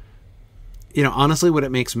 honestly, what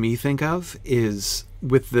it makes me think of is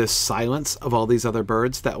with the silence of all these other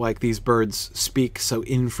birds, that like these birds speak so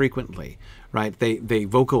infrequently, right? They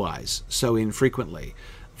vocalize so infrequently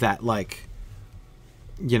that like,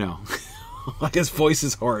 like his voice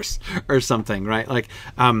is hoarse or something, right? Like,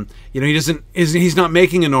 he's not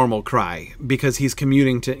making a normal cry because he's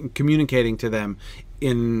communicating to them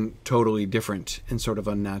in totally different and sort of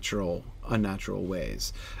unnatural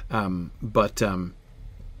ways.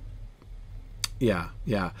 Yeah.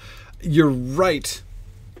 You're right,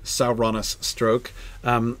 Sauronus Stroke,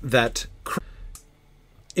 that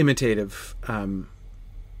imitative,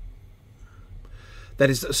 that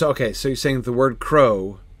is, so okay, so you're saying that the word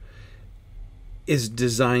crow is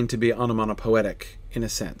designed to be onomatopoetic in a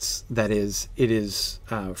sense. That is, it is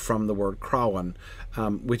from the word crawan,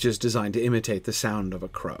 which is designed to imitate the sound of a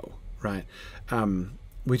crow, right?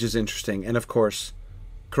 Which is interesting. And of course,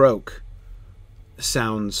 croak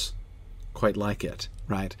sounds quite like it,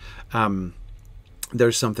 right?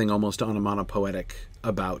 There's something almost onomatopoetic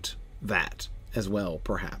about that as well,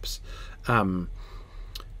 perhaps.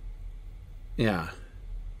 Yeah.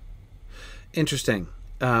 Interesting.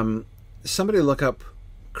 Somebody look up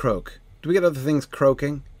croak. Do we get other things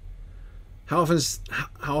croaking? How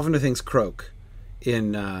often do things croak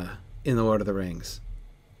in The Lord of the Rings?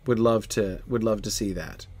 Would love to see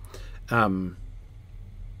that.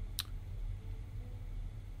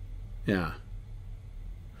 Yeah.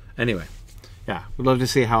 Anyway, yeah, would love to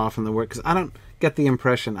see how often the word, because I don't get the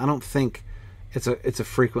impression. I don't think it's a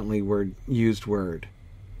frequently used word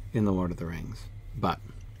in The Lord of the Rings. But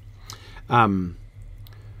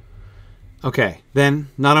okay, then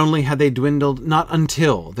not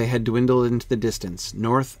until they had dwindled into the distance,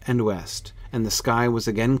 north and west, and the sky was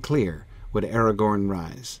again clear, would Aragorn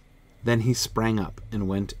rise. Then he sprang up and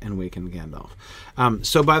went and wakened Gandalf.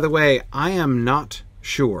 So, by the way, I am not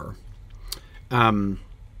sure.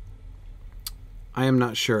 I am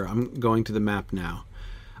not sure. I'm going to the map now.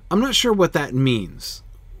 I'm not sure what that means.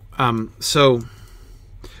 So,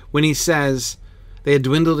 when he says they had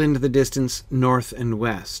dwindled into the distance north and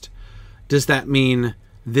west, does that mean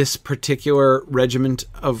this particular regiment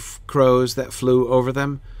of crows that flew over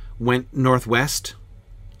them went northwest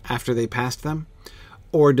after they passed them?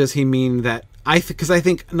 Or does he mean that because I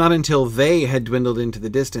think not until they had dwindled into the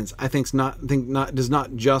distance, does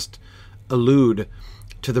not just allude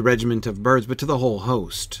to the regiment of birds, but to the whole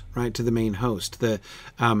host, right? To the main host, the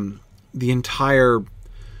entire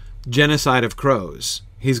genocide of crows.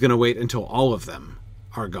 He's going to wait until all of them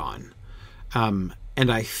are gone. And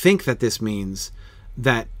I think that this means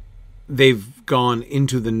that they've gone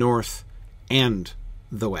into the north and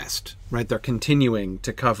the west, right? They're continuing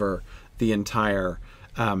to cover the entire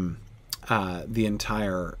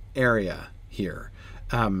area here.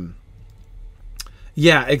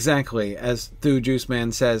 Yeah, exactly. As Thu Juice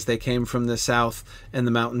Man says, they came from the south and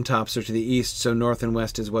the mountaintops are to the east, so north and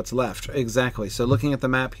west is what's left. Exactly. So looking at the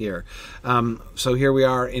map here, so here we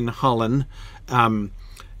are in Holland.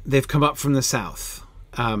 They've come up from the south,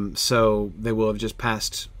 so they will have just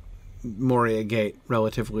passed Moria Gate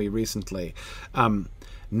relatively recently.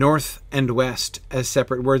 North and west as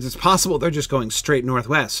separate words. It's possible they're just going straight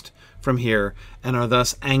northwest from here and are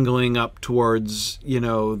thus angling up towards,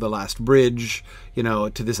 the last bridge,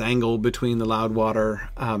 to this angle between the Loudwater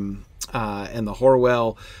and the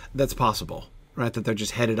Horwell. That's possible, right? That they're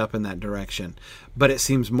just headed up in that direction. But it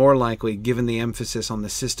seems more likely, given the emphasis on the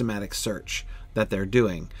systematic search that they're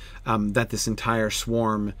doing, that this entire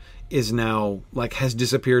swarm is now, has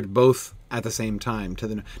disappeared both at the same time,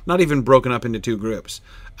 not even broken up into two groups,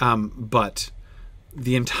 but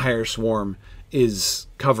the entire swarm is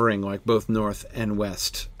covering both north and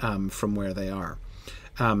west from where they are.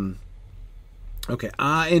 Okay,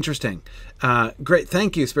 interesting. Great,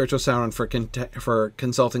 thank you, Spiritual Sauron, for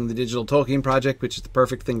consulting the Digital Tolkien Project, which is the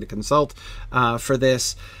perfect thing to consult for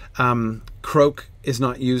this. Croak is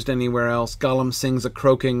not used anywhere else. Gollum sings a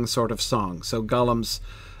croaking sort of song. So Gollum's,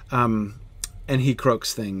 and he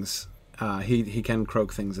croaks things. He can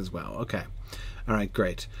croak things as well. Okay, all right,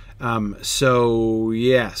 great. So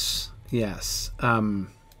yes. There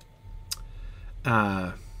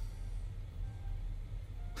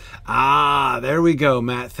we go,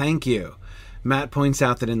 Matt. Thank you. Matt points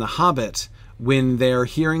out that in The Hobbit, when they're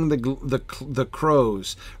hearing the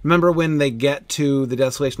crows, remember when they get to the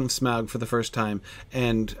Desolation of Smaug for the first time,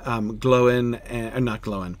 and Balin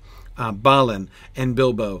and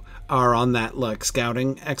Bilbo are on that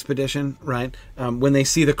scouting expedition, right? When they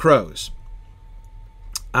see the crows,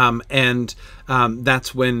 and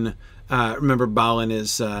that's when. Remember, Balin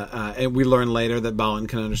is, and we learn later that Balin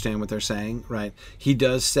can understand what they're saying, right? He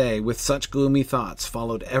does say, with such gloomy thoughts,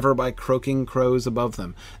 followed ever by croaking crows above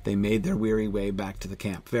them, they made their weary way back to the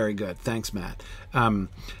camp. Very good. Thanks, Matt.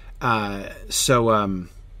 So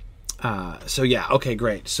yeah, okay,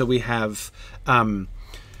 great. So we have,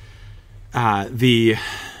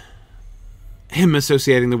 him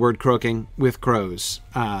associating the word croaking with crows.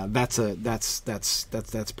 That's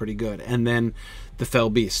pretty good. And then the fell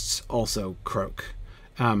beasts also croak.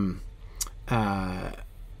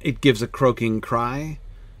 It gives a croaking cry.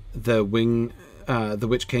 The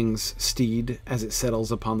Witch King's steed as it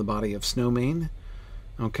settles upon the body of Snowmane.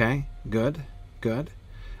 Okay, good.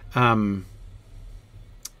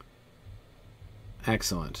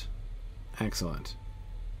 Excellent.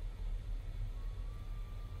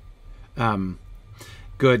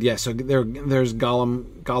 Good. Yeah. So there's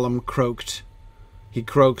Gollum. Gollum croaked. He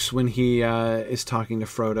croaks when he is talking to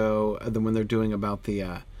Frodo. Then when they're doing about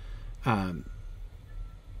the,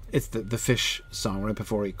 it's the fish song right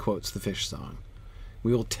before he quotes the fish song.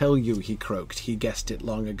 We will tell you, he croaked. He guessed it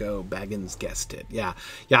long ago. Baggins guessed it. Yeah.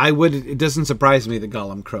 I would. It doesn't surprise me that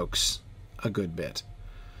Gollum croaks a good bit.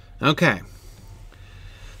 Okay.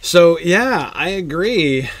 So, yeah, I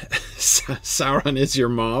agree. Sauron is your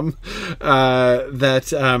mom.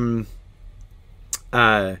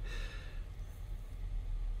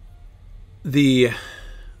 The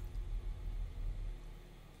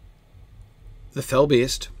fell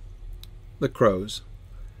beast, the crows,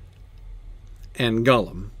 and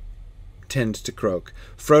Gollum tend to croak.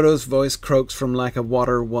 Frodo's voice croaks from lack of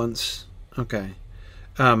water once. Okay.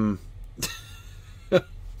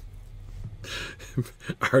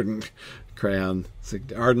 Ardent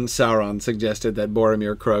Sauron suggested that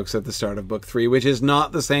Boromir croaks at the start of Book 3, which is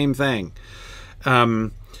not the same thing.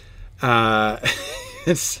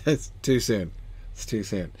 It's too soon. It's too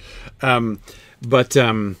soon.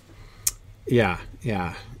 Yeah.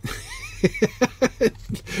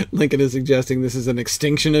 Lincoln is suggesting this is an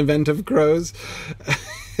extinction event of crows.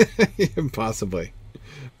 Possibly.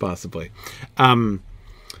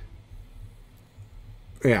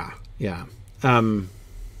 Yeah.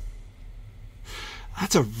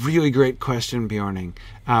 That's a really great question, Bjorning.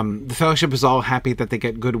 The Fellowship is all happy that they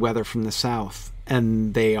get good weather from the south,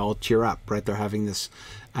 and they all cheer up, right? They're having this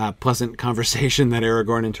pleasant conversation that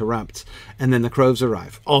Aragorn interrupts, and then the crows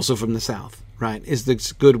arrive, also from the south, right? Is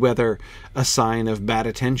this good weather a sign of bad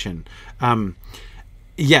attention?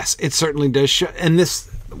 Yes, it certainly does show, and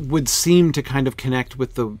this would seem to kind of connect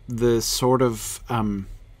with the sort of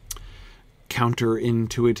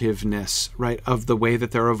counterintuitiveness, right, of the way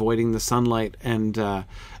that they're avoiding the sunlight and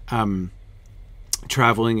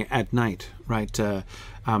traveling at night, right?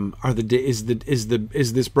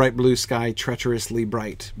 Is this bright blue sky treacherously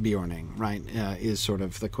bright, Bjorning? Right, is sort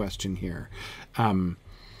of the question here. Dark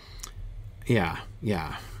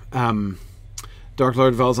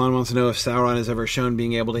Lord Valzan wants to know if Sauron is ever shown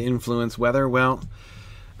being able to influence weather. Well,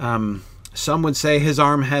 some would say his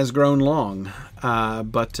arm has grown long,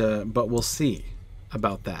 but we'll see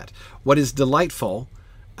about that. What is delightful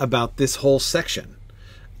about this whole section,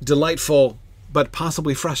 delightful but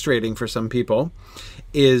possibly frustrating for some people,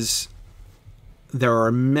 is there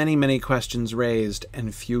are many, many questions raised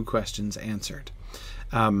and few questions answered.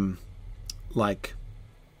 Like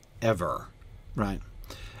ever, right?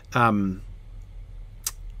 And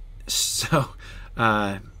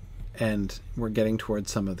we're getting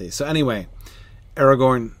towards some of these. So anyway,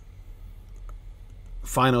 Aragorn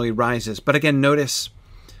finally rises. But again, notice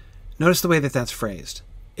the way that that's phrased.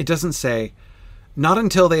 It doesn't say, not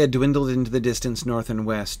until they had dwindled into the distance north and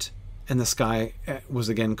west and the sky was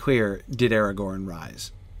again clear did Aragorn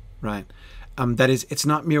rise, right? That is, it's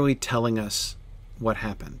not merely telling us what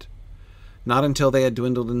happened. Not until they had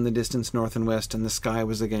dwindled in the distance north and west and the sky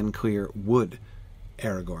was again clear would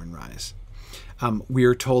Aragorn rise. We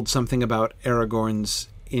are told something about Aragorn's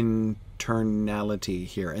internality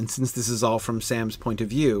here. And since this is all from Sam's point of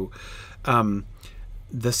view,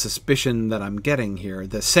 the suspicion that I'm getting here,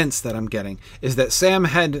 the sense that I'm getting, is that Sam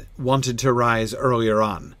had wanted to rise earlier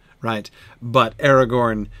on, right? But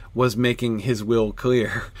Aragorn was making his will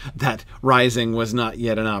clear that rising was not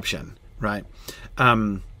yet an option, right?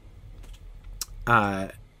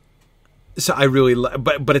 So I really,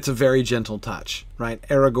 but it's a very gentle touch, right?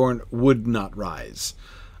 Aragorn would not rise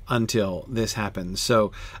until this happens.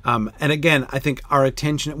 So, and again, I think our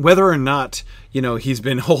attention, whether or not, he's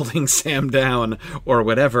been holding Sam down or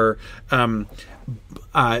whatever,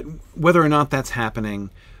 whether or not that's happening,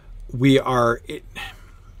 we are,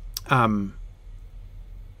 to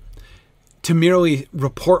merely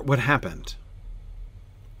report what happened.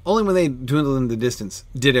 Only when they dwindled in the distance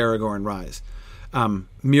did Aragorn rise.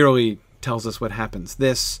 Merely tells us what happens.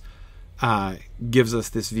 This gives us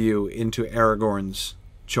this view into Aragorn's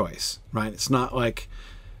choice, right? It's not like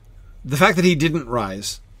the fact that he didn't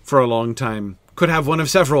rise for a long time could have one of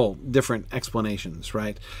several different explanations,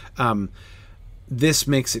 right? This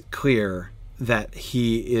makes it clear that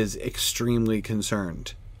he is extremely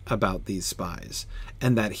concerned about these spies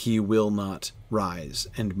and that he will not rise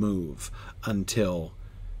and move until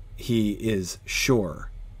he is sure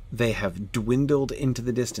they have dwindled into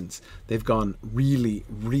the distance. They've gone really,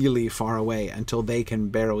 really far away until they can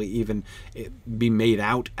barely even be made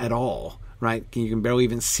out at all, right? You can barely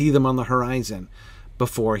even see them on the horizon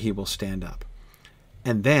before he will stand up.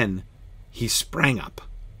 And then he sprang up.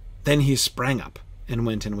 And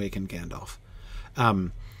went and wakened Gandalf.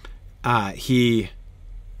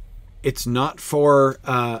 It's not for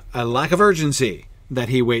a lack of urgency that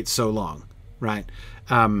he waits so long, right?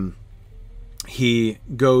 He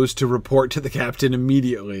goes to report to the captain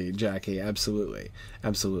immediately, Jackie. Absolutely.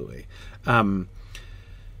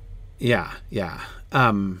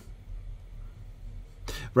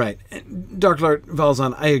 Right. Dark Lord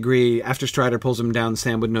Valzan, I agree. After Strider pulls him down,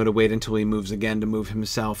 Sam would know to wait until he moves again to move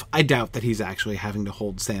himself. I doubt that he's actually having to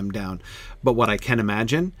hold Sam down. But what I can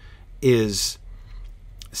imagine is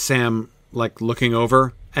Sam, looking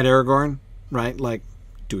over at Aragorn, right?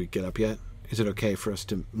 Do we get up yet? Is it okay for us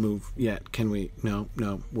to move yet? Can we? No,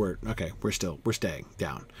 we're okay. We're staying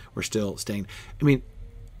down. We're still staying. I mean,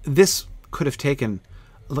 this could have taken,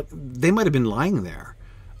 they might have been lying there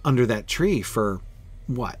under that tree for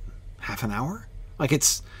what? Half an hour?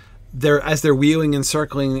 As they're wheeling and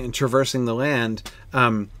circling and traversing the land,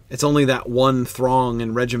 it's only that one throng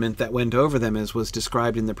and regiment that went over them, as was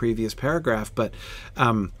described in the previous paragraph, but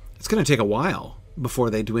it's going to take a while before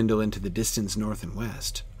they dwindle into the distance north and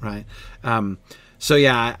west, right? So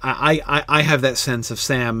yeah, I have that sense of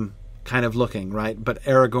Sam kind of looking, right? But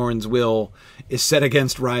Aragorn's will is set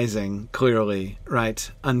against rising, clearly,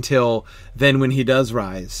 right? Until then, when he does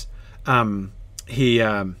rise, he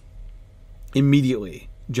immediately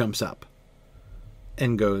jumps up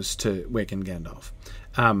and goes to waken Gandalf.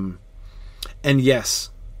 And yes,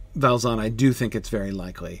 Valzan, I do think it's very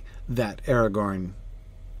likely that Aragorn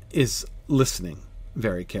is listening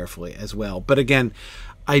very carefully as well. But again,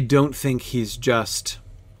 I don't think he's just...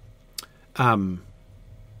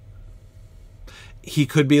 he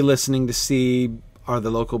could be listening to see, are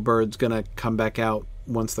the local birds going to come back out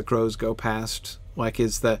once the crows go past?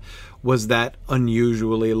 Was that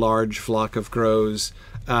unusually large flock of crows,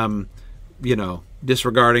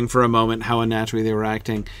 disregarding for a moment how unnaturally they were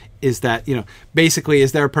acting, is that, basically,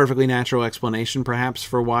 is there a perfectly natural explanation perhaps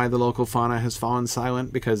for why the local fauna has fallen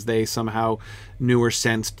silent? Because they somehow knew or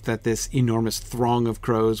sensed that this enormous throng of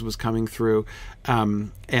crows was coming through,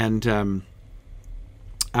 and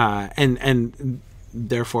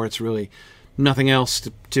therefore it's really nothing else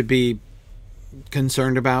to be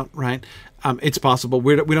concerned about, right? It's possible.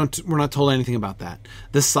 We're not told anything about that.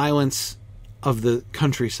 The silence of the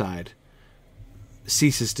countryside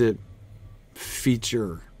ceases to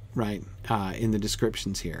feature, right, in the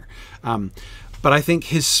descriptions here. But I think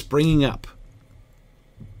his springing up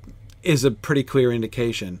is a pretty clear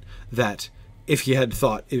indication that if he had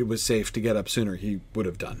thought it was safe to get up sooner, he would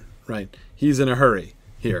have done, right? He's in a hurry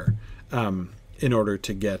here, in order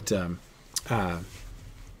to get to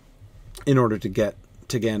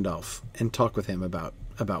Gandalf and talk with him about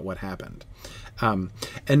what happened. And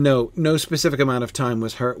no specific amount of time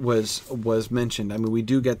was mentioned. I mean, we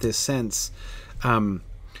do get this sense.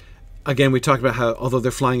 Again, we talked about how, although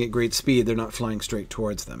they're flying at great speed, they're not flying straight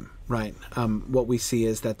towards them, right? What we see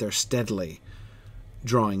is that they're steadily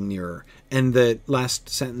drawing nearer. And the last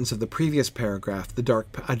sentence of the previous paragraph, a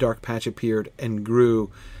dark patch appeared and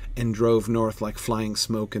grew and drove north like flying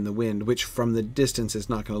smoke in the wind, which from the distance is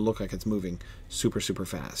not going to look like it's moving super, super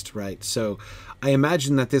fast, right? So I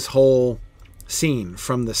imagine that this whole scene,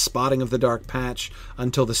 from the spotting of the dark patch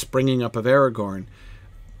until the springing up of Aragorn,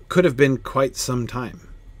 could have been quite some time,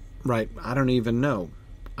 right? I don't even know.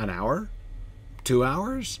 An hour? 2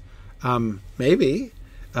 hours? Maybe.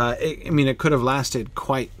 It could have lasted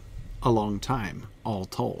quite a long time, all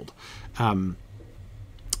told,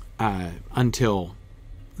 until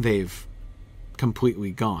they've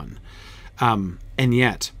completely gone. And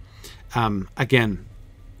yet, again,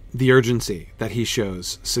 the urgency that he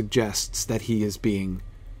shows suggests that he is being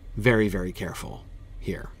very, very careful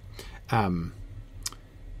here.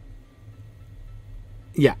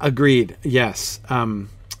 Yeah, agreed. Yes.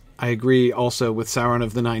 I agree also with Sauron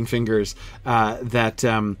of the Nine Fingers that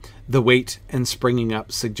the weight and springing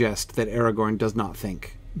up suggest that Aragorn does not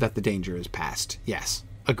think that the danger is past. Yes,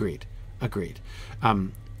 agreed.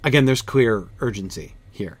 Again, there's clear urgency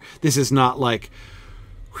here. This is not like,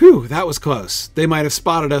 whew, that was close. They might have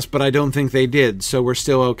spotted us, but I don't think they did, so we're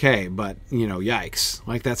still okay. But, yikes.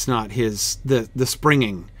 Like, that's not his... The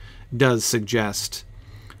springing does suggest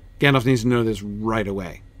Gandalf needs to know this right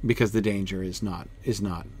away, because the danger is not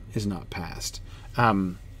past.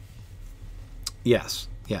 Yes.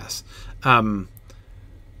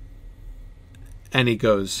 And he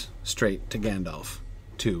goes straight to Gandalf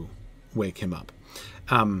to wake him up.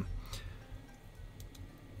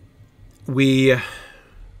 We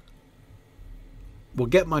will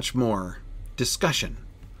get much more discussion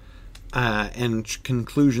and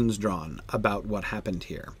conclusions drawn about what happened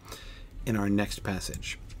here in our next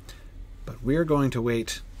passage. But we're going to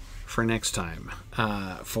wait for next time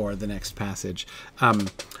for the next passage.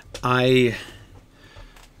 I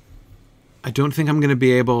don't think I'm going to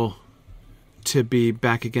be able to be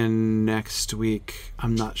back again next week.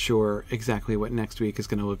 I'm not sure exactly what next week is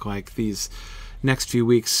going to look like. These next few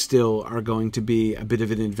weeks still are going to be a bit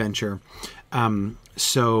of an adventure.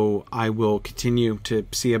 So I will continue to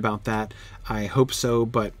see about that. I hope so,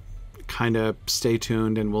 but kind of stay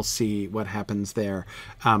tuned and we'll see what happens there.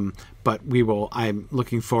 But I'm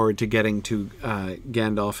looking forward to getting to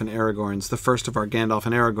Gandalf and Aragorn's, the first of our Gandalf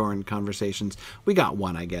and Aragorn conversations. We got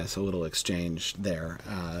one, I guess, a little exchange there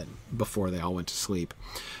before they all went to sleep.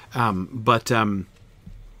 But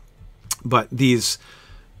these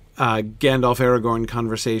Gandalf Aragorn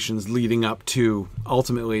conversations leading up to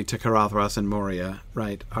ultimately to Caradhras and Moria,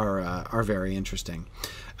 right, are very interesting.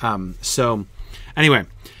 So anyway.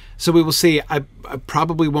 So we will see. I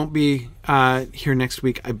probably won't be here next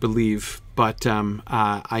week, I believe, but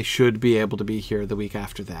I should be able to be here the week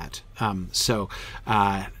after that.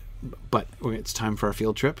 But it's time for our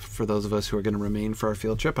field trip. For those of us who are going to remain for our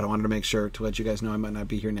field trip, but I wanted to make sure to let you guys know I might not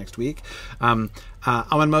be here next week.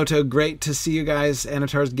 Amanmoto, great to see you guys.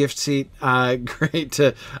 Anatar's gift seat, great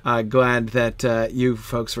to glad that you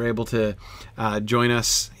folks were able to join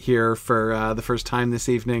us here for the first time this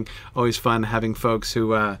evening. Always fun having folks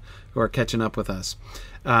who are catching up with us.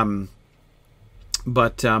 We're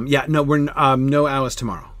no Alice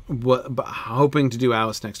tomorrow. But hoping to do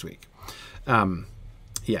Alice next week.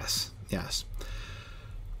 Yes.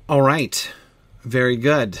 All right. Very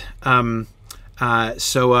good.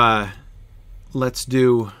 Let's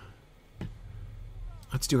do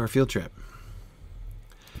our field trip.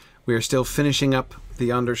 We are still finishing up the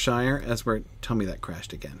Undershire as we're... Tell me that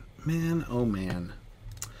crashed again. Man, oh man.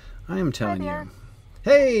 I am telling you.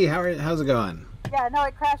 Hey, how's it going? Yeah, no,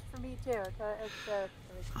 it crashed for me too.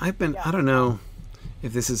 I don't know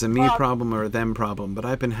if this is a me Well, problem or a them problem, but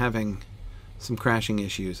I've been having some crashing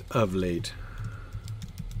issues of late.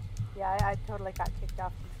 yeah, I totally got kicked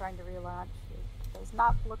off from trying to relaunch. It does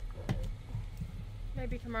not look good.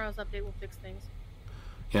 Maybe tomorrow's update will fix things.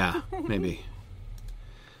 Yeah, maybe.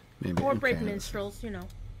 Maybe. Or brave Okay. minstrels, you know.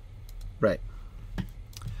 Right.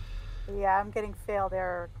 Yeah, I'm getting failed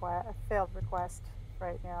request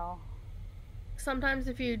right now. Sometimes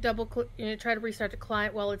if you double click, try to restart the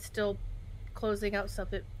client while it's still closing out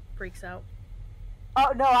stuff, it freaks out.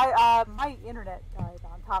 Oh no, my internet died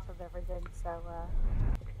on top of everything, so it was.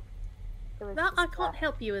 Well, just, I can't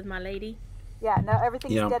help you with my lady. Yeah, no,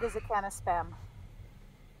 everything's Yeah. dead as a can of spam.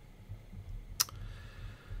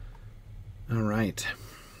 All right.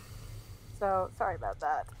 So sorry about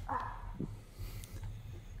that.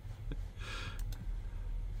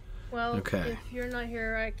 Well, Okay. if you're not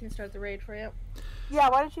here, I can start the raid for you. Yeah,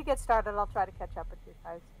 why don't you get started? I'll try to catch up with you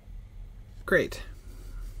guys. Great.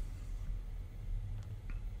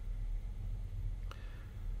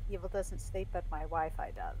 Evil doesn't sleep, but my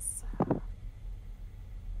Wi-Fi does.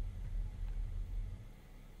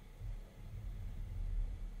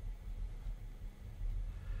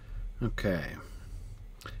 Okay.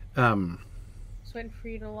 Just waiting for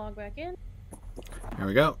you to log back in. Here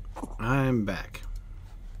we go. I'm back.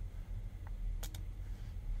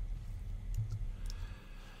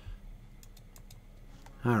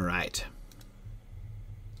 All right.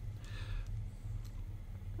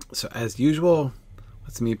 So as usual,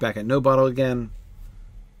 let's meet back at No Bottle again.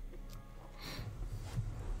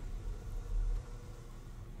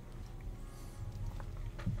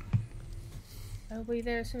 I'll be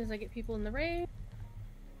there as soon as I get people in the raid.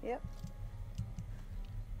 Yep.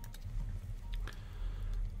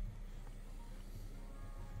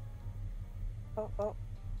 Oh.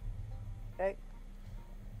 Okay.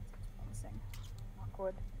 Promising.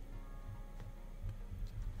 Awkward.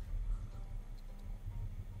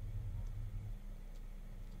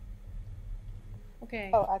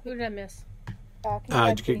 Okay. Oh, Who did I miss?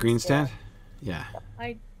 Did you get Greenstad? Yeah.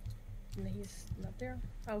 He's not there.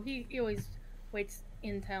 Oh, he always waits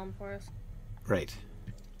in town for us. Right.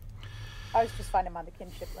 I was just finding him on the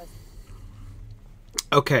kinship list.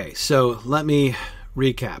 Okay, so let me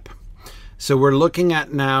recap. So we're looking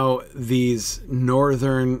at now these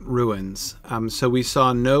northern ruins. So we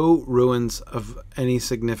saw no ruins of any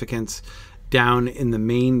significance down in the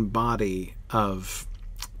main body of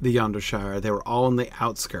the Yondershire. They were all in the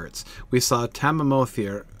outskirts. We saw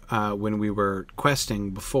Tamamothir when we were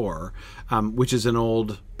questing before, which is an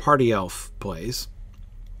old party elf place.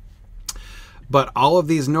 But all of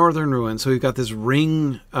these northern ruins, so we've got this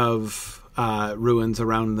ring of ruins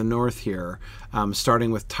around the north here,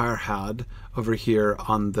 starting with Tarhad over here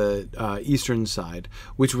on the eastern side,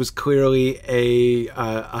 which was clearly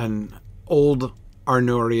an old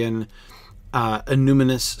Arnorian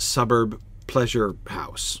Enuminous suburb pleasure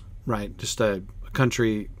house, right? Just a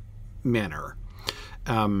country manor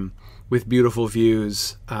with beautiful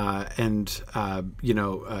views and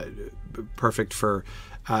perfect for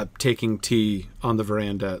taking tea on the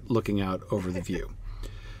veranda, looking out over the view.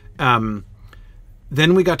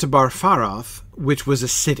 Then we got to Bar Faroth, which was a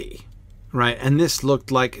city, right? And this looked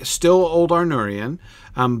like still old Arnorian,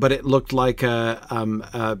 but it looked like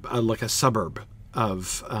a suburb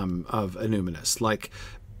of Enuminous, like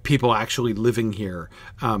people actually living here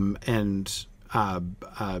and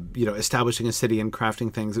establishing a city and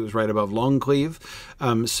crafting things. It was right above Longcleave,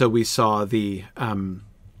 so we saw the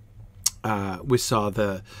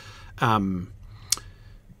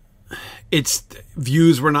its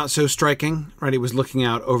views were not so striking, right? It was looking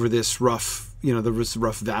out over this rough, the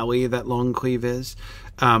rough valley that Longcleave is,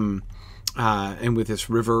 and with this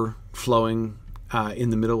river flowing in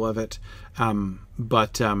the middle of it,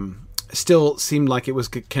 but still seemed like it was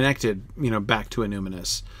connected, back to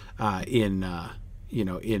Enuminous in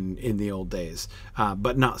the old days,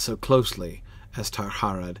 but not so closely as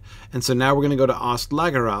Tarharad. And so now we're going to go to Ost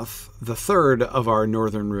Lagaroth, the third of our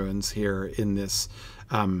northern ruins here in this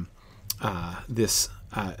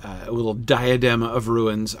little diadem of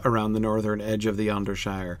ruins around the northern edge of the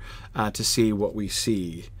Yondershire, to see what we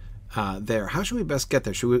see there. How should we best get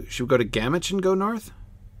there? Should we go to Gamich and go north?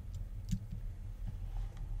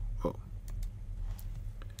 Oh.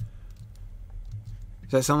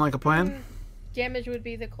 Does that sound like a plan? Gamage would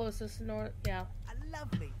be the closest north. Yeah. A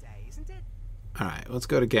lovely day, isn't it? All right, let's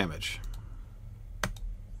go to Gamage.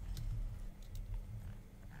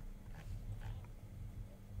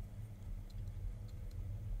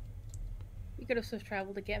 You could have swift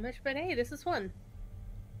traveled to Gamage, but hey, this is fun.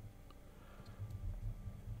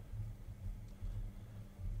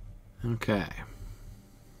 Okay.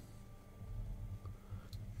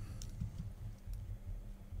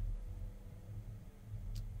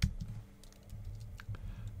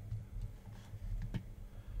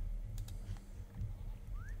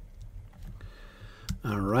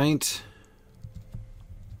 All right.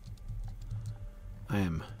 I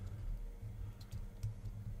am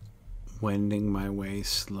wending my way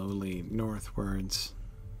slowly northwards.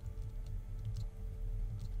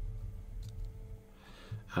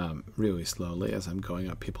 Really slowly, as I'm going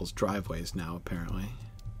up people's driveways now, apparently.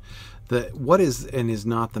 What is and is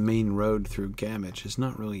not the main road through Gamage is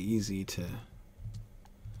not really easy to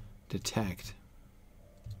detect.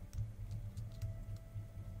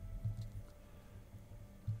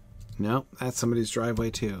 No, that's somebody's driveway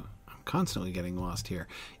too. I'm constantly getting lost here.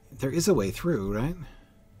 There is a way through, right?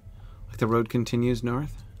 Like the road continues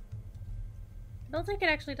north? I don't think it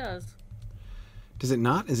actually does. Does it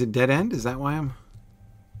not? Is it dead end? Is that why I'm...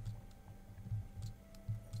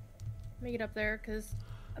 Make it up there, because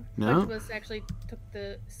a No? bunch of us actually took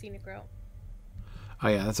the scenic route. Oh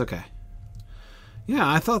yeah, that's okay. Yeah,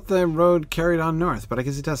 I thought the road carried on north, but I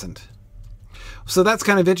guess it doesn't. So that's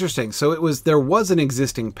kind of interesting. So there was an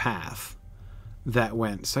existing path that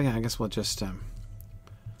went. So yeah, I guess we'll just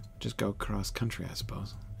go cross country, I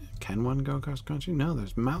suppose. Can one go cross country? No,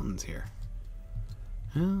 there's mountains here.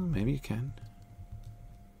 Well, maybe you can.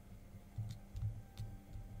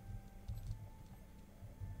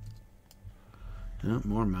 Oh,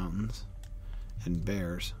 more mountains and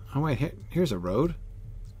bears. Oh wait, here's a road.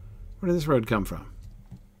 Where did this road come from?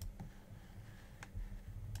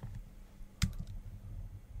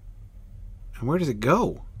 And where does it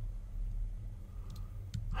go?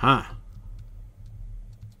 Huh.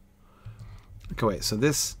 Okay, wait, so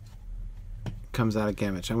this comes out of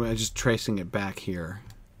Gamage. I'm just tracing it back here.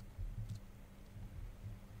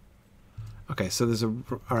 Okay, so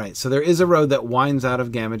alright, so there is a road that winds out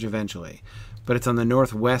of Gamage eventually, but it's on the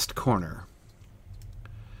northwest corner.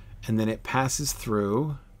 And then it passes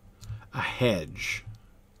through a hedge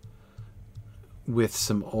with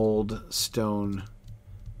some old stone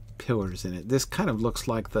pillars in it. This kind of looks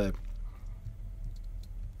like the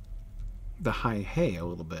High Hay a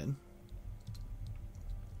little bit.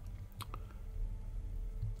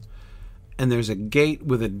 And there's a gate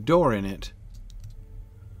with a door in it.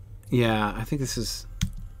 Yeah, I think this is...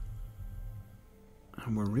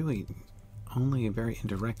 And we're really only very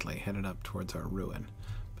indirectly headed up towards our ruin.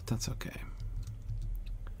 But that's okay.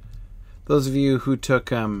 Those of you who took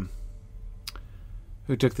the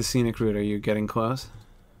scenic route, are you getting close?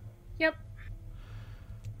 Yep.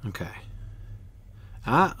 Okay.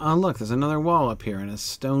 Oh look, there's another wall up here, and a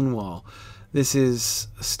stone wall. This is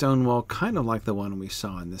a stone wall kind of like the one we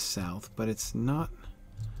saw in the south, but it's not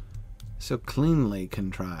so cleanly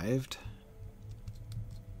contrived.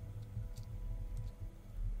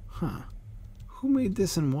 Huh. Who made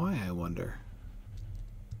this and why, I wonder?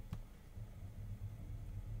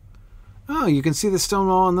 Oh, you can see the stone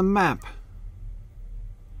wall on the map.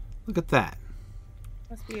 Look at that.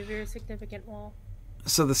 Must be a very significant wall.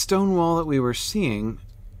 So the stone wall that we were seeing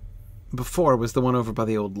before was the one over by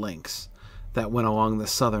the old links that went along the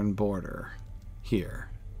southern border here.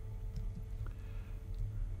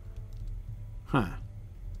 Huh.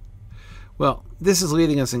 Well, this is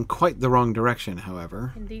leading us in quite the wrong direction,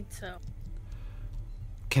 however. Indeed so.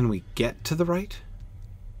 Can we get to the right?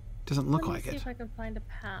 Doesn't look like Let me see it. if I can find a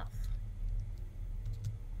path.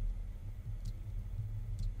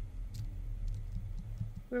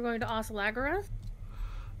 We're going to Osalagarath?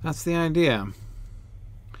 That's the idea.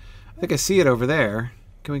 I think I see it over there.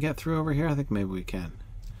 Can we get through over here? I think maybe we can.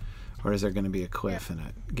 Or is there going to be a cliff and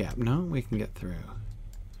a gap? No, we can get through.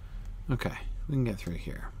 Okay, we can get through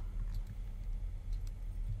here.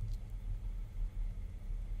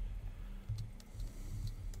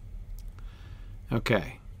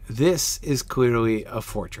 Okay, this is clearly a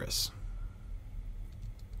fortress.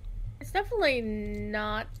 It's definitely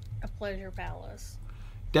not a pleasure palace.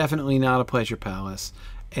 Definitely not a pleasure palace,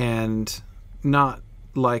 and not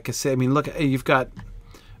like a city. I mean, look, you've got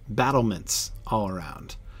battlements all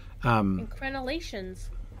around. And crenellations.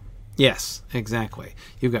 Yes, exactly.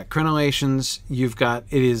 You've got crenellations.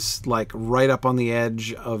 It is like right up on the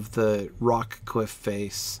edge of the rock cliff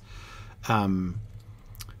face.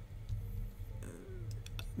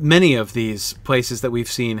 Many of these places that we've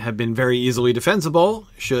seen have been very easily defensible,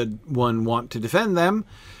 should one want to defend them.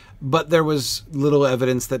 But there was little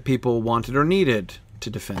evidence that people wanted or needed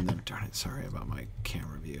to defend them. Darn it, sorry about my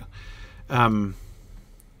camera view.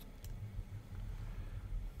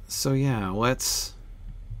 So yeah, let's...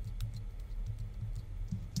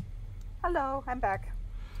 Hello, I'm back.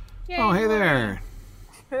 Yay, Oh, hey Lori. there.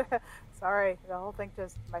 Sorry, the whole thing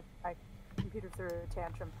just my computer threw a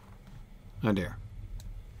tantrum. Oh dear.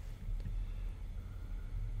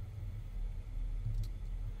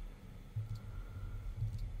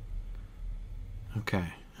 Okay.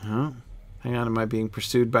 Oh, hang on. Am I being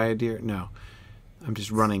pursued by a deer? No. I'm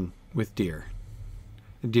just running with deer.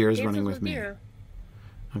 The deer is running with me. Deer.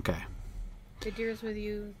 Okay. The deer is with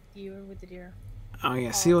you. You are with the deer. Oh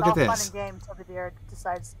yeah. See, look at It's all this. fun and game until the deer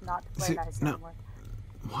decides not to play See, nice no. anymore.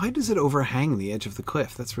 Why does it overhang the edge of the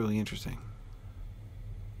cliff? That's really interesting.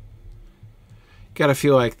 Gotta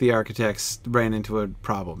feel like the architects ran into a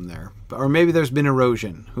problem there. Or maybe there's been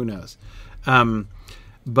erosion. Who knows?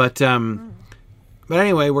 But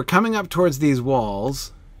anyway, we're coming up towards these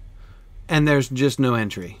walls, and there's just no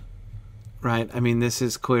entry. Right? I mean, this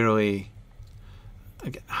is clearly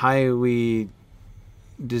highly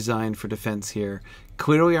designed for defense here.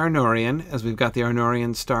 Clearly Arnorian, as we've got the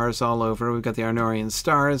Arnorian stars all over. We've got the Arnorian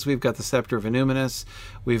stars. We've got the Scepter of Illuminus.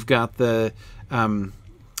 We've got the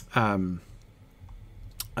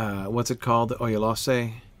what's it called? The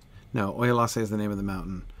Oyalose? No, Oyalose is the name of the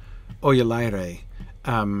mountain. Oyalaire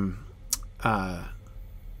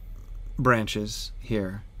branches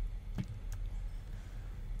here.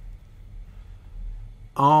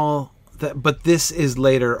 All that, but this is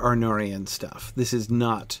later Arnorian stuff. This is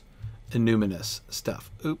not Illuminous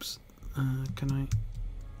stuff. Oops. Can I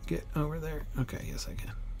get over there? Okay, yes I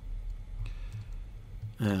can.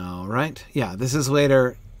 All right. Yeah, this is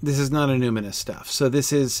later. This is not Illuminous stuff. So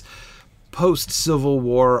this is post-Civil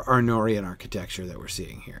War Arnorian architecture that we're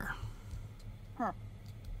seeing here. Huh.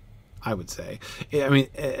 I would say. I mean,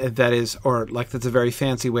 that is, or like that's a very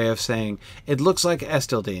fancy way of saying it looks like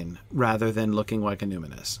Estildene rather than looking like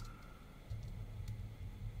Illuminous.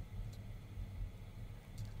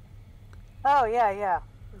 Oh yeah.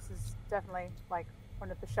 This is definitely like one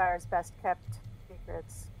of the Shire's best kept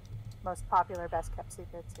secrets, most popular best kept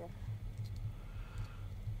secrets. Yeah.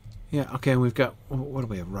 Yeah. Okay. We've got what do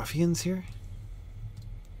we have? Ruffians here.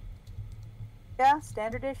 Yeah,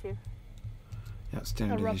 standard issue. Yeah, A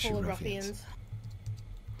standard ruffle issue of ruffians. ruffians.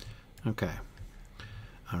 Okay.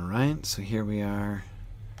 All right. So here we are.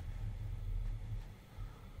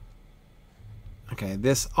 Okay.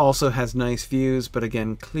 This also has nice views, but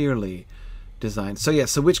again, clearly designed. So yeah.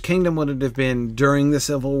 So which kingdom would it have been during the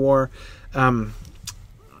Civil War?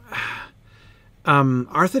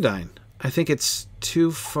 Arthedain. I think it's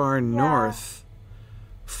too far north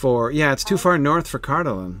for. Yeah, it's too far north for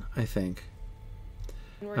Cardolan, I think.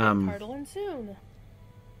 We're getting Cardinal soon.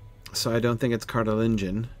 So I don't think it's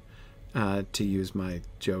Cardolingian, to use my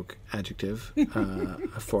joke adjective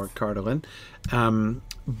for Cardolan.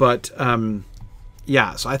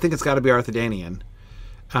 Yeah, so I think it's got to be Arthedanian,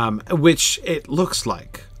 which it looks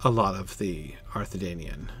like a lot of the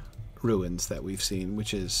Arthedanian ruins that we've seen,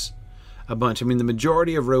 which is a bunch. I mean, the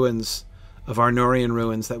majority of ruins, of Arnorian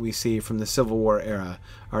ruins that we see from the Civil War era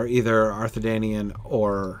are either Arthedanian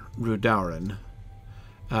or Rudauran.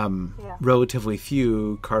 Relatively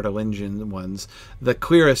few Cardolingian ones. The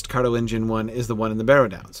clearest Cardolingian one is the one in the Barrow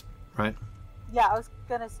Downs, right? Yeah, I was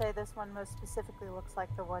gonna say this one most specifically looks like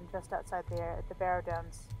the one just outside the Barrow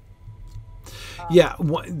Downs.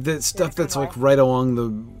 The stuff that's like right along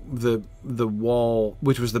the wall,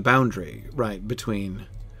 which was the boundary, right, between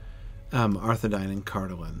Arthedain and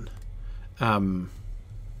Cardolan. And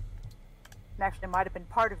actually, it might have been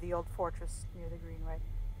part of the old fortress near the Greenway.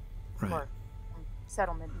 Right. Or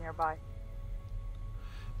settlement nearby.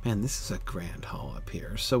 Man, this is a grand hall up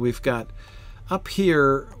here. So we've got up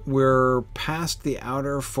here, we're past the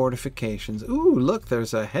outer fortifications. Ooh, look,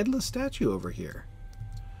 there's a headless statue over here.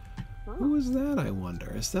 Ooh. Who is that, I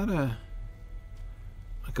wonder? Is that a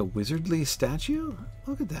wizardly statue?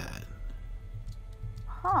 Look at that.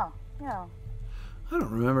 Huh, yeah. I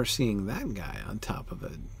don't remember seeing that guy on top of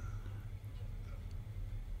a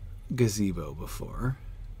gazebo before.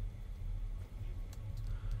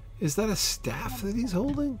 Is that a staff that he's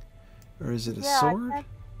holding? Or is it a sword?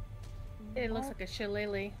 It looks like a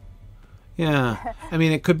shillelagh. Yeah. I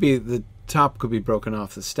mean, it could be, the top could be broken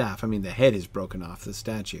off the staff. I mean, the head is broken off the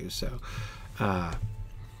statue, so. But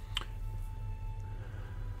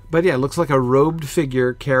yeah, it looks like a robed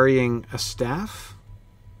figure carrying a staff.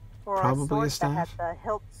 Or Probably a a sword that had staff? the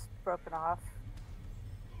hilts broken off.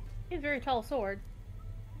 He's a very tall sword.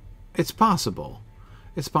 It's possible.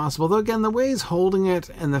 It's possible. Though, again, the way he's holding it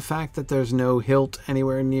and the fact that there's no hilt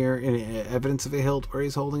anywhere near, any evidence of a hilt where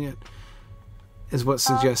he's holding it, is what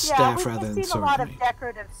suggests staff rather than We've seen sword. a lot to of me.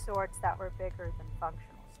 decorative swords that were bigger than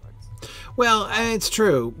functional swords. Well, it's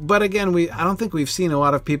true, but again, I don't think we've seen a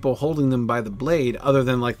lot of people holding them by the blade, other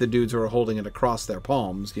than like the dudes who are holding it across their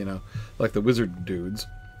palms, like the wizard dudes.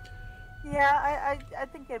 Yeah, I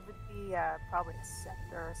think it would be probably a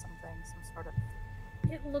scepter or something, some sort of.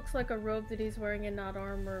 It looks like a robe that he's wearing and not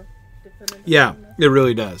armor. Yeah, it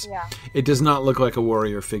really does. Yeah. It does not look like a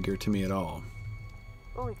warrior figure to me at all.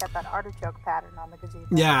 Oh, we got that artichoke pattern on the gazebo.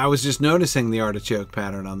 Yeah, I was just noticing the artichoke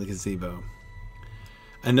pattern on the gazebo.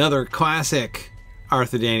 Another classic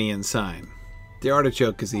Arthedanian sign. The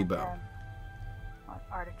artichoke gazebo. Yeah.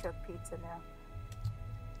 Artichoke pizza now.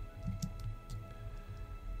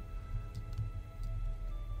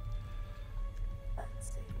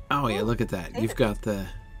 Let's see. Oh yeah, look at that. You've got the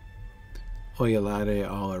Oyalade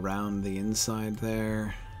all around the inside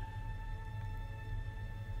there.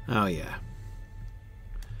 Oh yeah.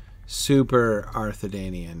 Super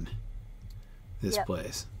Arthedanian, this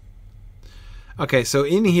place. Okay, so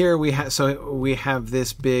in here we have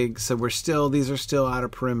this big. So these are still outer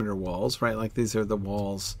perimeter walls, right? Like these are the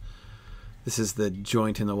walls. This is the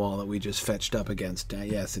joint in the wall that we just fetched up against.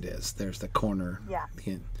 Yes, it is. There's the corner. Yeah.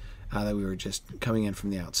 That we were just coming in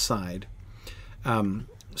from the outside.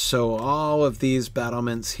 So all of these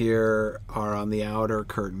battlements here are on the outer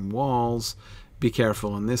curtain walls. Be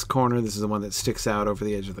careful in this corner. This is the one that sticks out over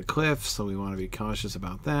the edge of the cliff, so we want to be cautious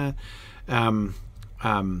about that. Yeah,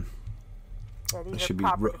 these are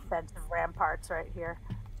proper defensive ramparts right here.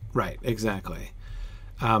 Right, exactly.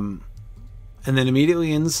 And then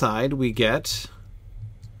immediately inside we get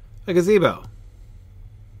a gazebo.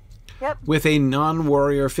 Yep. With a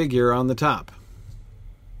non-warrior figure on the top.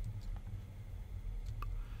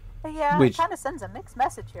 But yeah, it kind of sends a mixed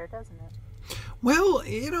message here, doesn't it? Well,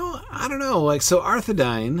 I don't know. Like, so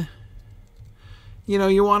Arthedain,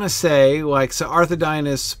 you want to say, like, so Arthedain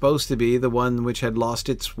is supposed to be the one which had lost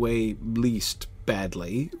its way least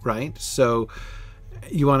badly, right? So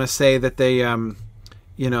you want to say that they,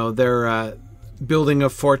 they're building a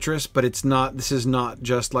fortress, but this is not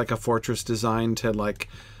just like a fortress designed to, like,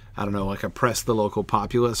 I don't know, like oppress the local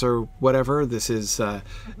populace or whatever. This is,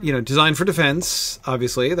 designed for defense.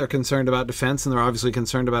 Obviously, they're concerned about defense, and they're obviously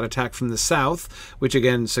concerned about attack from the south, which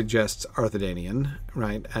again suggests Arthedanian,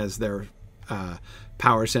 right? As their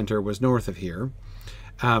power center was north of here.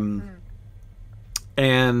 And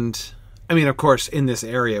I mean, of course, in this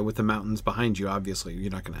area with the mountains behind you, obviously,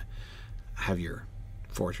 you're not going to have your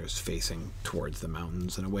fortress facing towards the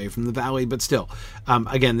mountains and away from the valley, but still,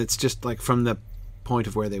 again, it's just like from the point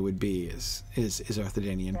of where they would be is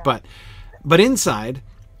Arthedanian. Yeah. But inside,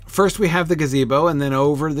 first we have the gazebo, and then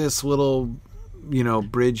over this little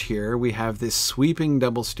bridge here we have this sweeping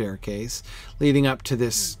double staircase leading up to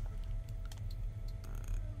this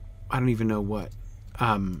I don't even know what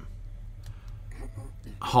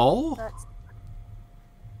hall.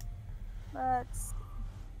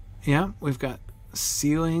 Yeah, we've got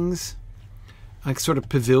ceilings, like sort of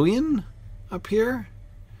pavilion up here.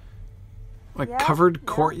 Covered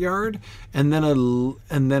courtyard, and then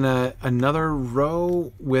another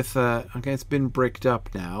row with it's been bricked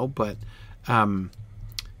up now, but I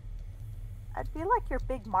feel like your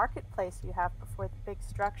big marketplace you have before the big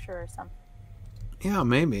structure or something. Yeah,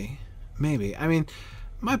 maybe. I mean,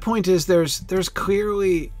 my point is there's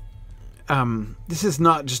clearly this is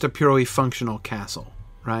not just a purely functional castle,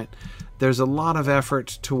 right? There's a lot of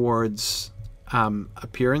effort towards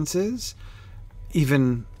appearances,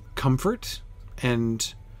 even comfort,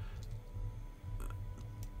 and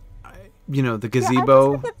the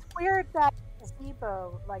gazebo. I just think it's weird that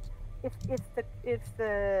gazebo, like if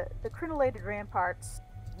the crenellated ramparts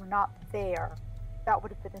were not there, that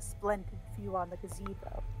would have been a splendid view on the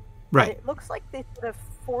gazebo. Right. But it looks like they sort of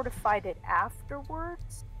fortified it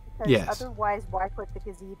afterwards, because otherwise, why put the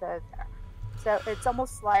gazebo there? So it's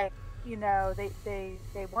almost like they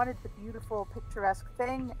wanted the beautiful, picturesque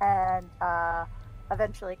thing, and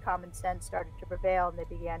eventually common sense started to prevail, and they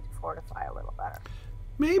began to fortify a little better.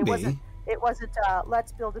 Maybe. It wasn't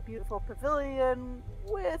let's build a beautiful pavilion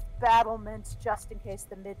with battlements just in case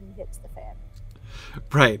the midden hits the fan.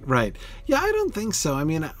 Right. Yeah, I don't think so. I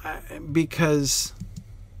mean, because...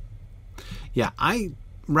 Yeah, I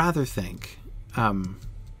rather think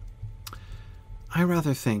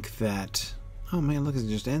that... Oh man, look, it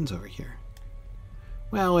just ends over here.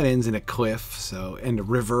 Well, it ends in a cliff, and a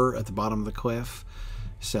river at the bottom of the cliff.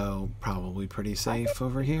 So probably pretty safe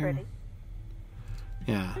over here. Pretty.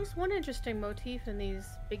 Yeah. There's one interesting motif in these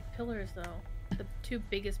big pillars, though. The two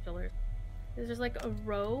biggest pillars. There's like a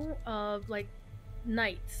row of like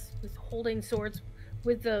knights with holding swords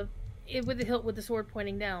with the hilt with the sword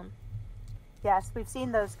pointing down. Yes, we've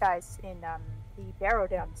seen those guys in the Barrow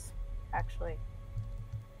Downs, actually.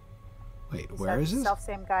 Wait, where is it?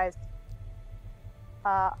 Self-same guys.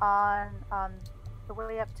 On the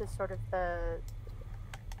way up to sort of the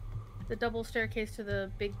double staircase to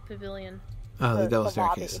the big pavilion. Oh, the double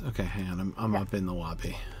staircase. Lobby. Okay, hang on. I'm up in the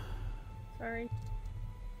lobby. Sorry.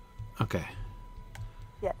 Okay.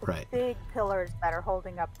 Yeah, the Right. big pillars that are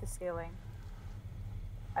holding up the ceiling.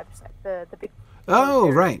 I'm just like the big. Oh,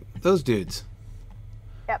 pillars. right. Those dudes.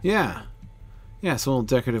 Yep. Yeah. Yeah, some little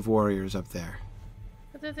decorative warriors up there.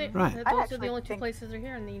 But the thing, Right. those I are the actually only two think- places they're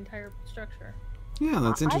here in the entire structure. Yeah,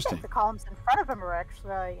 that's I interesting. think the columns in front of them are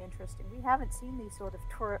actually interesting. We haven't seen these sort of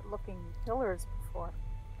turret-looking pillars before.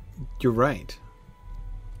 You're right.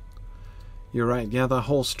 You're right. Yeah, the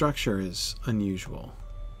whole structure is unusual.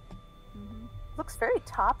 Looks very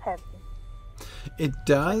top-heavy. It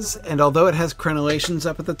does, and although it has crenellations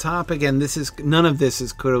up at the top, again, none of this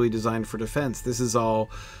is clearly designed for defense. This is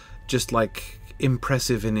all just like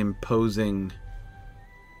impressive and imposing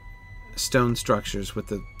stone structures with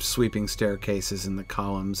the sweeping staircases and the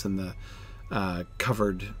columns and the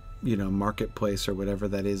covered, marketplace or whatever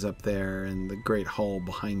that is up there, and the great hall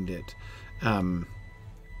behind it.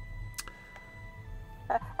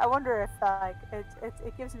 I wonder if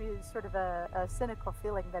it gives me sort of a cynical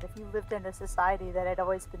feeling that if you lived in a society that had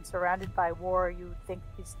always been surrounded by war, you would think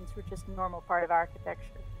these things were just a normal part of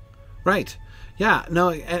architecture. Right. Yeah.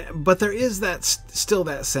 No. But there is that still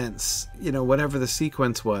that sense, whatever the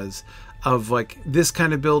sequence was, of like this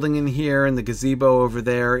kind of building in here and the gazebo over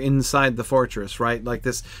there inside the fortress, right? Like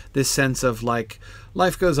this sense of like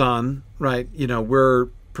life goes on, right? We're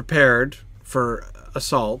prepared for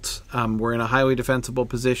assault. We're in a highly defensible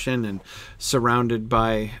position and surrounded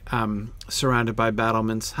by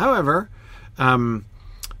battlements. However,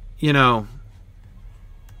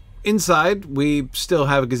 inside we still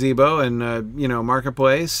have a gazebo and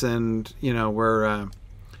marketplace, and we're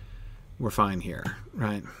fine here,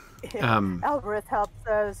 right? Albereth helps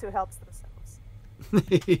those who helps themselves.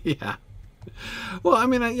 Yeah. Well, I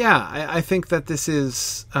mean, I think that this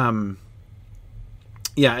is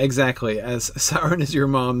yeah, exactly. As Sauron as your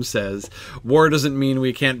mom says, war doesn't mean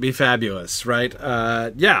we can't be fabulous, right?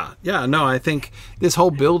 Yeah. No, I think this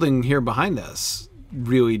whole building here behind us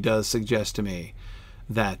really does suggest to me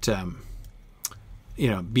that,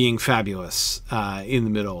 being fabulous in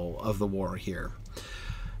the middle of the war here.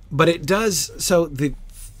 But it does, so the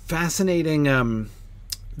fascinating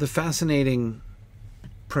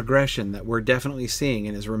progression that we're definitely seeing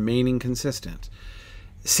and is remaining consistent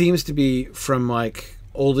seems to be from like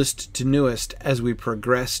oldest to newest as we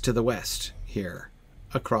progress to the west here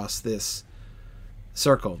across this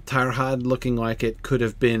circle. Tirhad looking like it could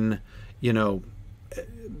have been,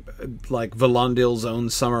 like Valandil's own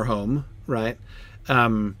summer home, right?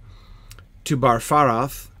 To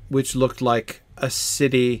Barfarath, which looked like a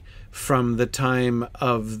city from the time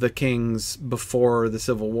of the kings before the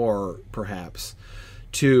Civil War, perhaps,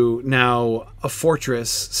 to now a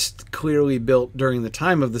fortress clearly built during the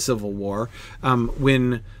time of the Civil War,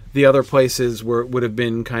 when the other places would have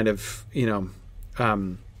been kind of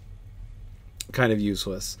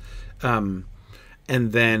useless. And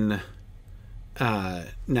then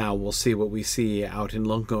now we'll see what we see out in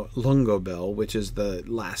Lungobel, which is the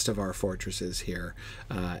last of our fortresses here,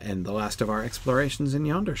 and the last of our explorations in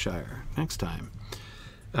Yondershire next time.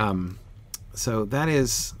 So that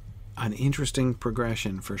is an interesting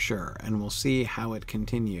progression for sure, and we'll see how it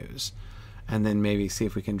continues, and then maybe see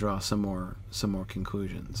if we can draw some more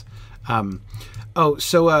conclusions.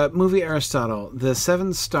 Movie Aristotle, the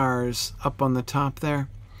 7 stars up on the top there.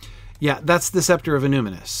 Yeah, that's the Scepter of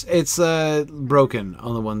Innuminus. It's broken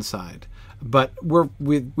on the one side, but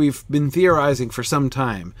we've been theorizing for some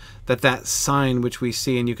time that sign which we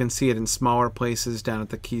see, and you can see it in smaller places down at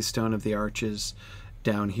the keystone of the arches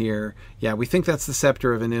down here. Yeah, we think that's the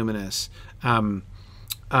Scepter of Innuminus,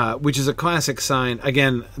 which is a classic sign,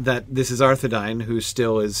 again, that this is Arthedain, who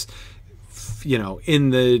still is, in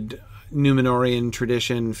the Numenorian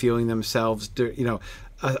tradition, feeling themselves,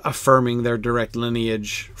 affirming their direct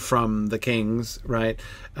lineage from the kings, right?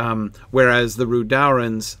 Whereas the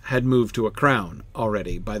Rudaurans had moved to a crown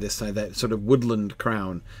already by this side, that sort of woodland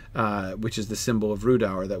crown, which is the symbol of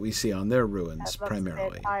Rudaur that we see on their ruins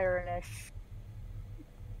primarily. Ironish.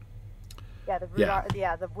 Yeah,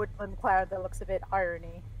 the woodland cloud that looks a bit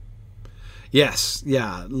irony. Yes,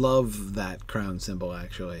 yeah, love that crown symbol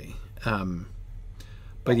actually.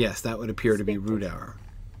 But yes, that would appear to be Rudaur.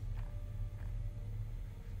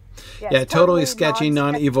 Yeah, totally sketchy,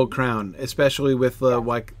 non-evil crown, especially with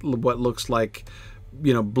what looks like,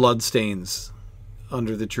 blood stains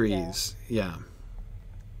under the trees. Yeah.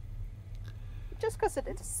 Just because it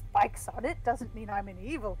has spikes on it doesn't mean I'm an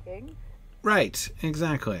evil king. Right,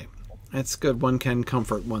 exactly. It's good. One can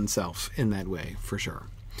comfort oneself in that way, for sure.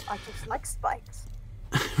 I just like spikes.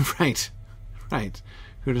 Right.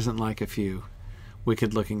 Who doesn't like a few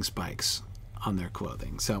wicked-looking spikes on their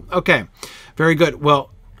clothing? So, okay. Very good.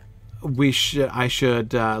 Well, I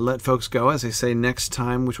should let folks go. As I say, next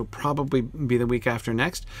time, which will probably be the week after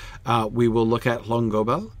next, we will look at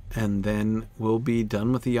Llangobel, and then we'll be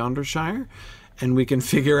done with the Yondershire, and we can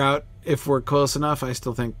figure out if we're close enough. I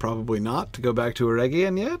still think probably not to go back to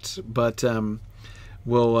Eregion yet, but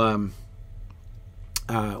we'll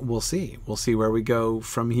see. We'll see where we go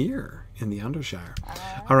from here in the Yondershire.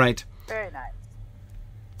 All right. Very nice.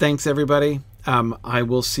 Thanks, everybody. I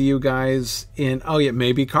will see you guys in... Oh, yeah,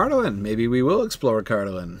 maybe Cardolan. Maybe we will explore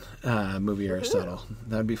Cardolan, movie Aristotle.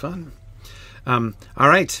 That'd be fun. All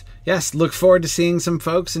right. Yes, look forward to seeing some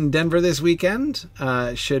folks in Denver this weekend.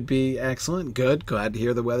 Should be excellent. Good. Glad to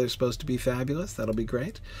hear the weather's supposed to be fabulous. That'll be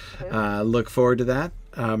great. Look forward to that.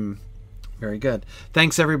 Very good.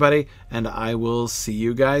 Thanks, everybody, and I will see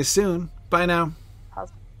you guys soon. Bye now.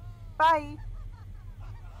 Bye.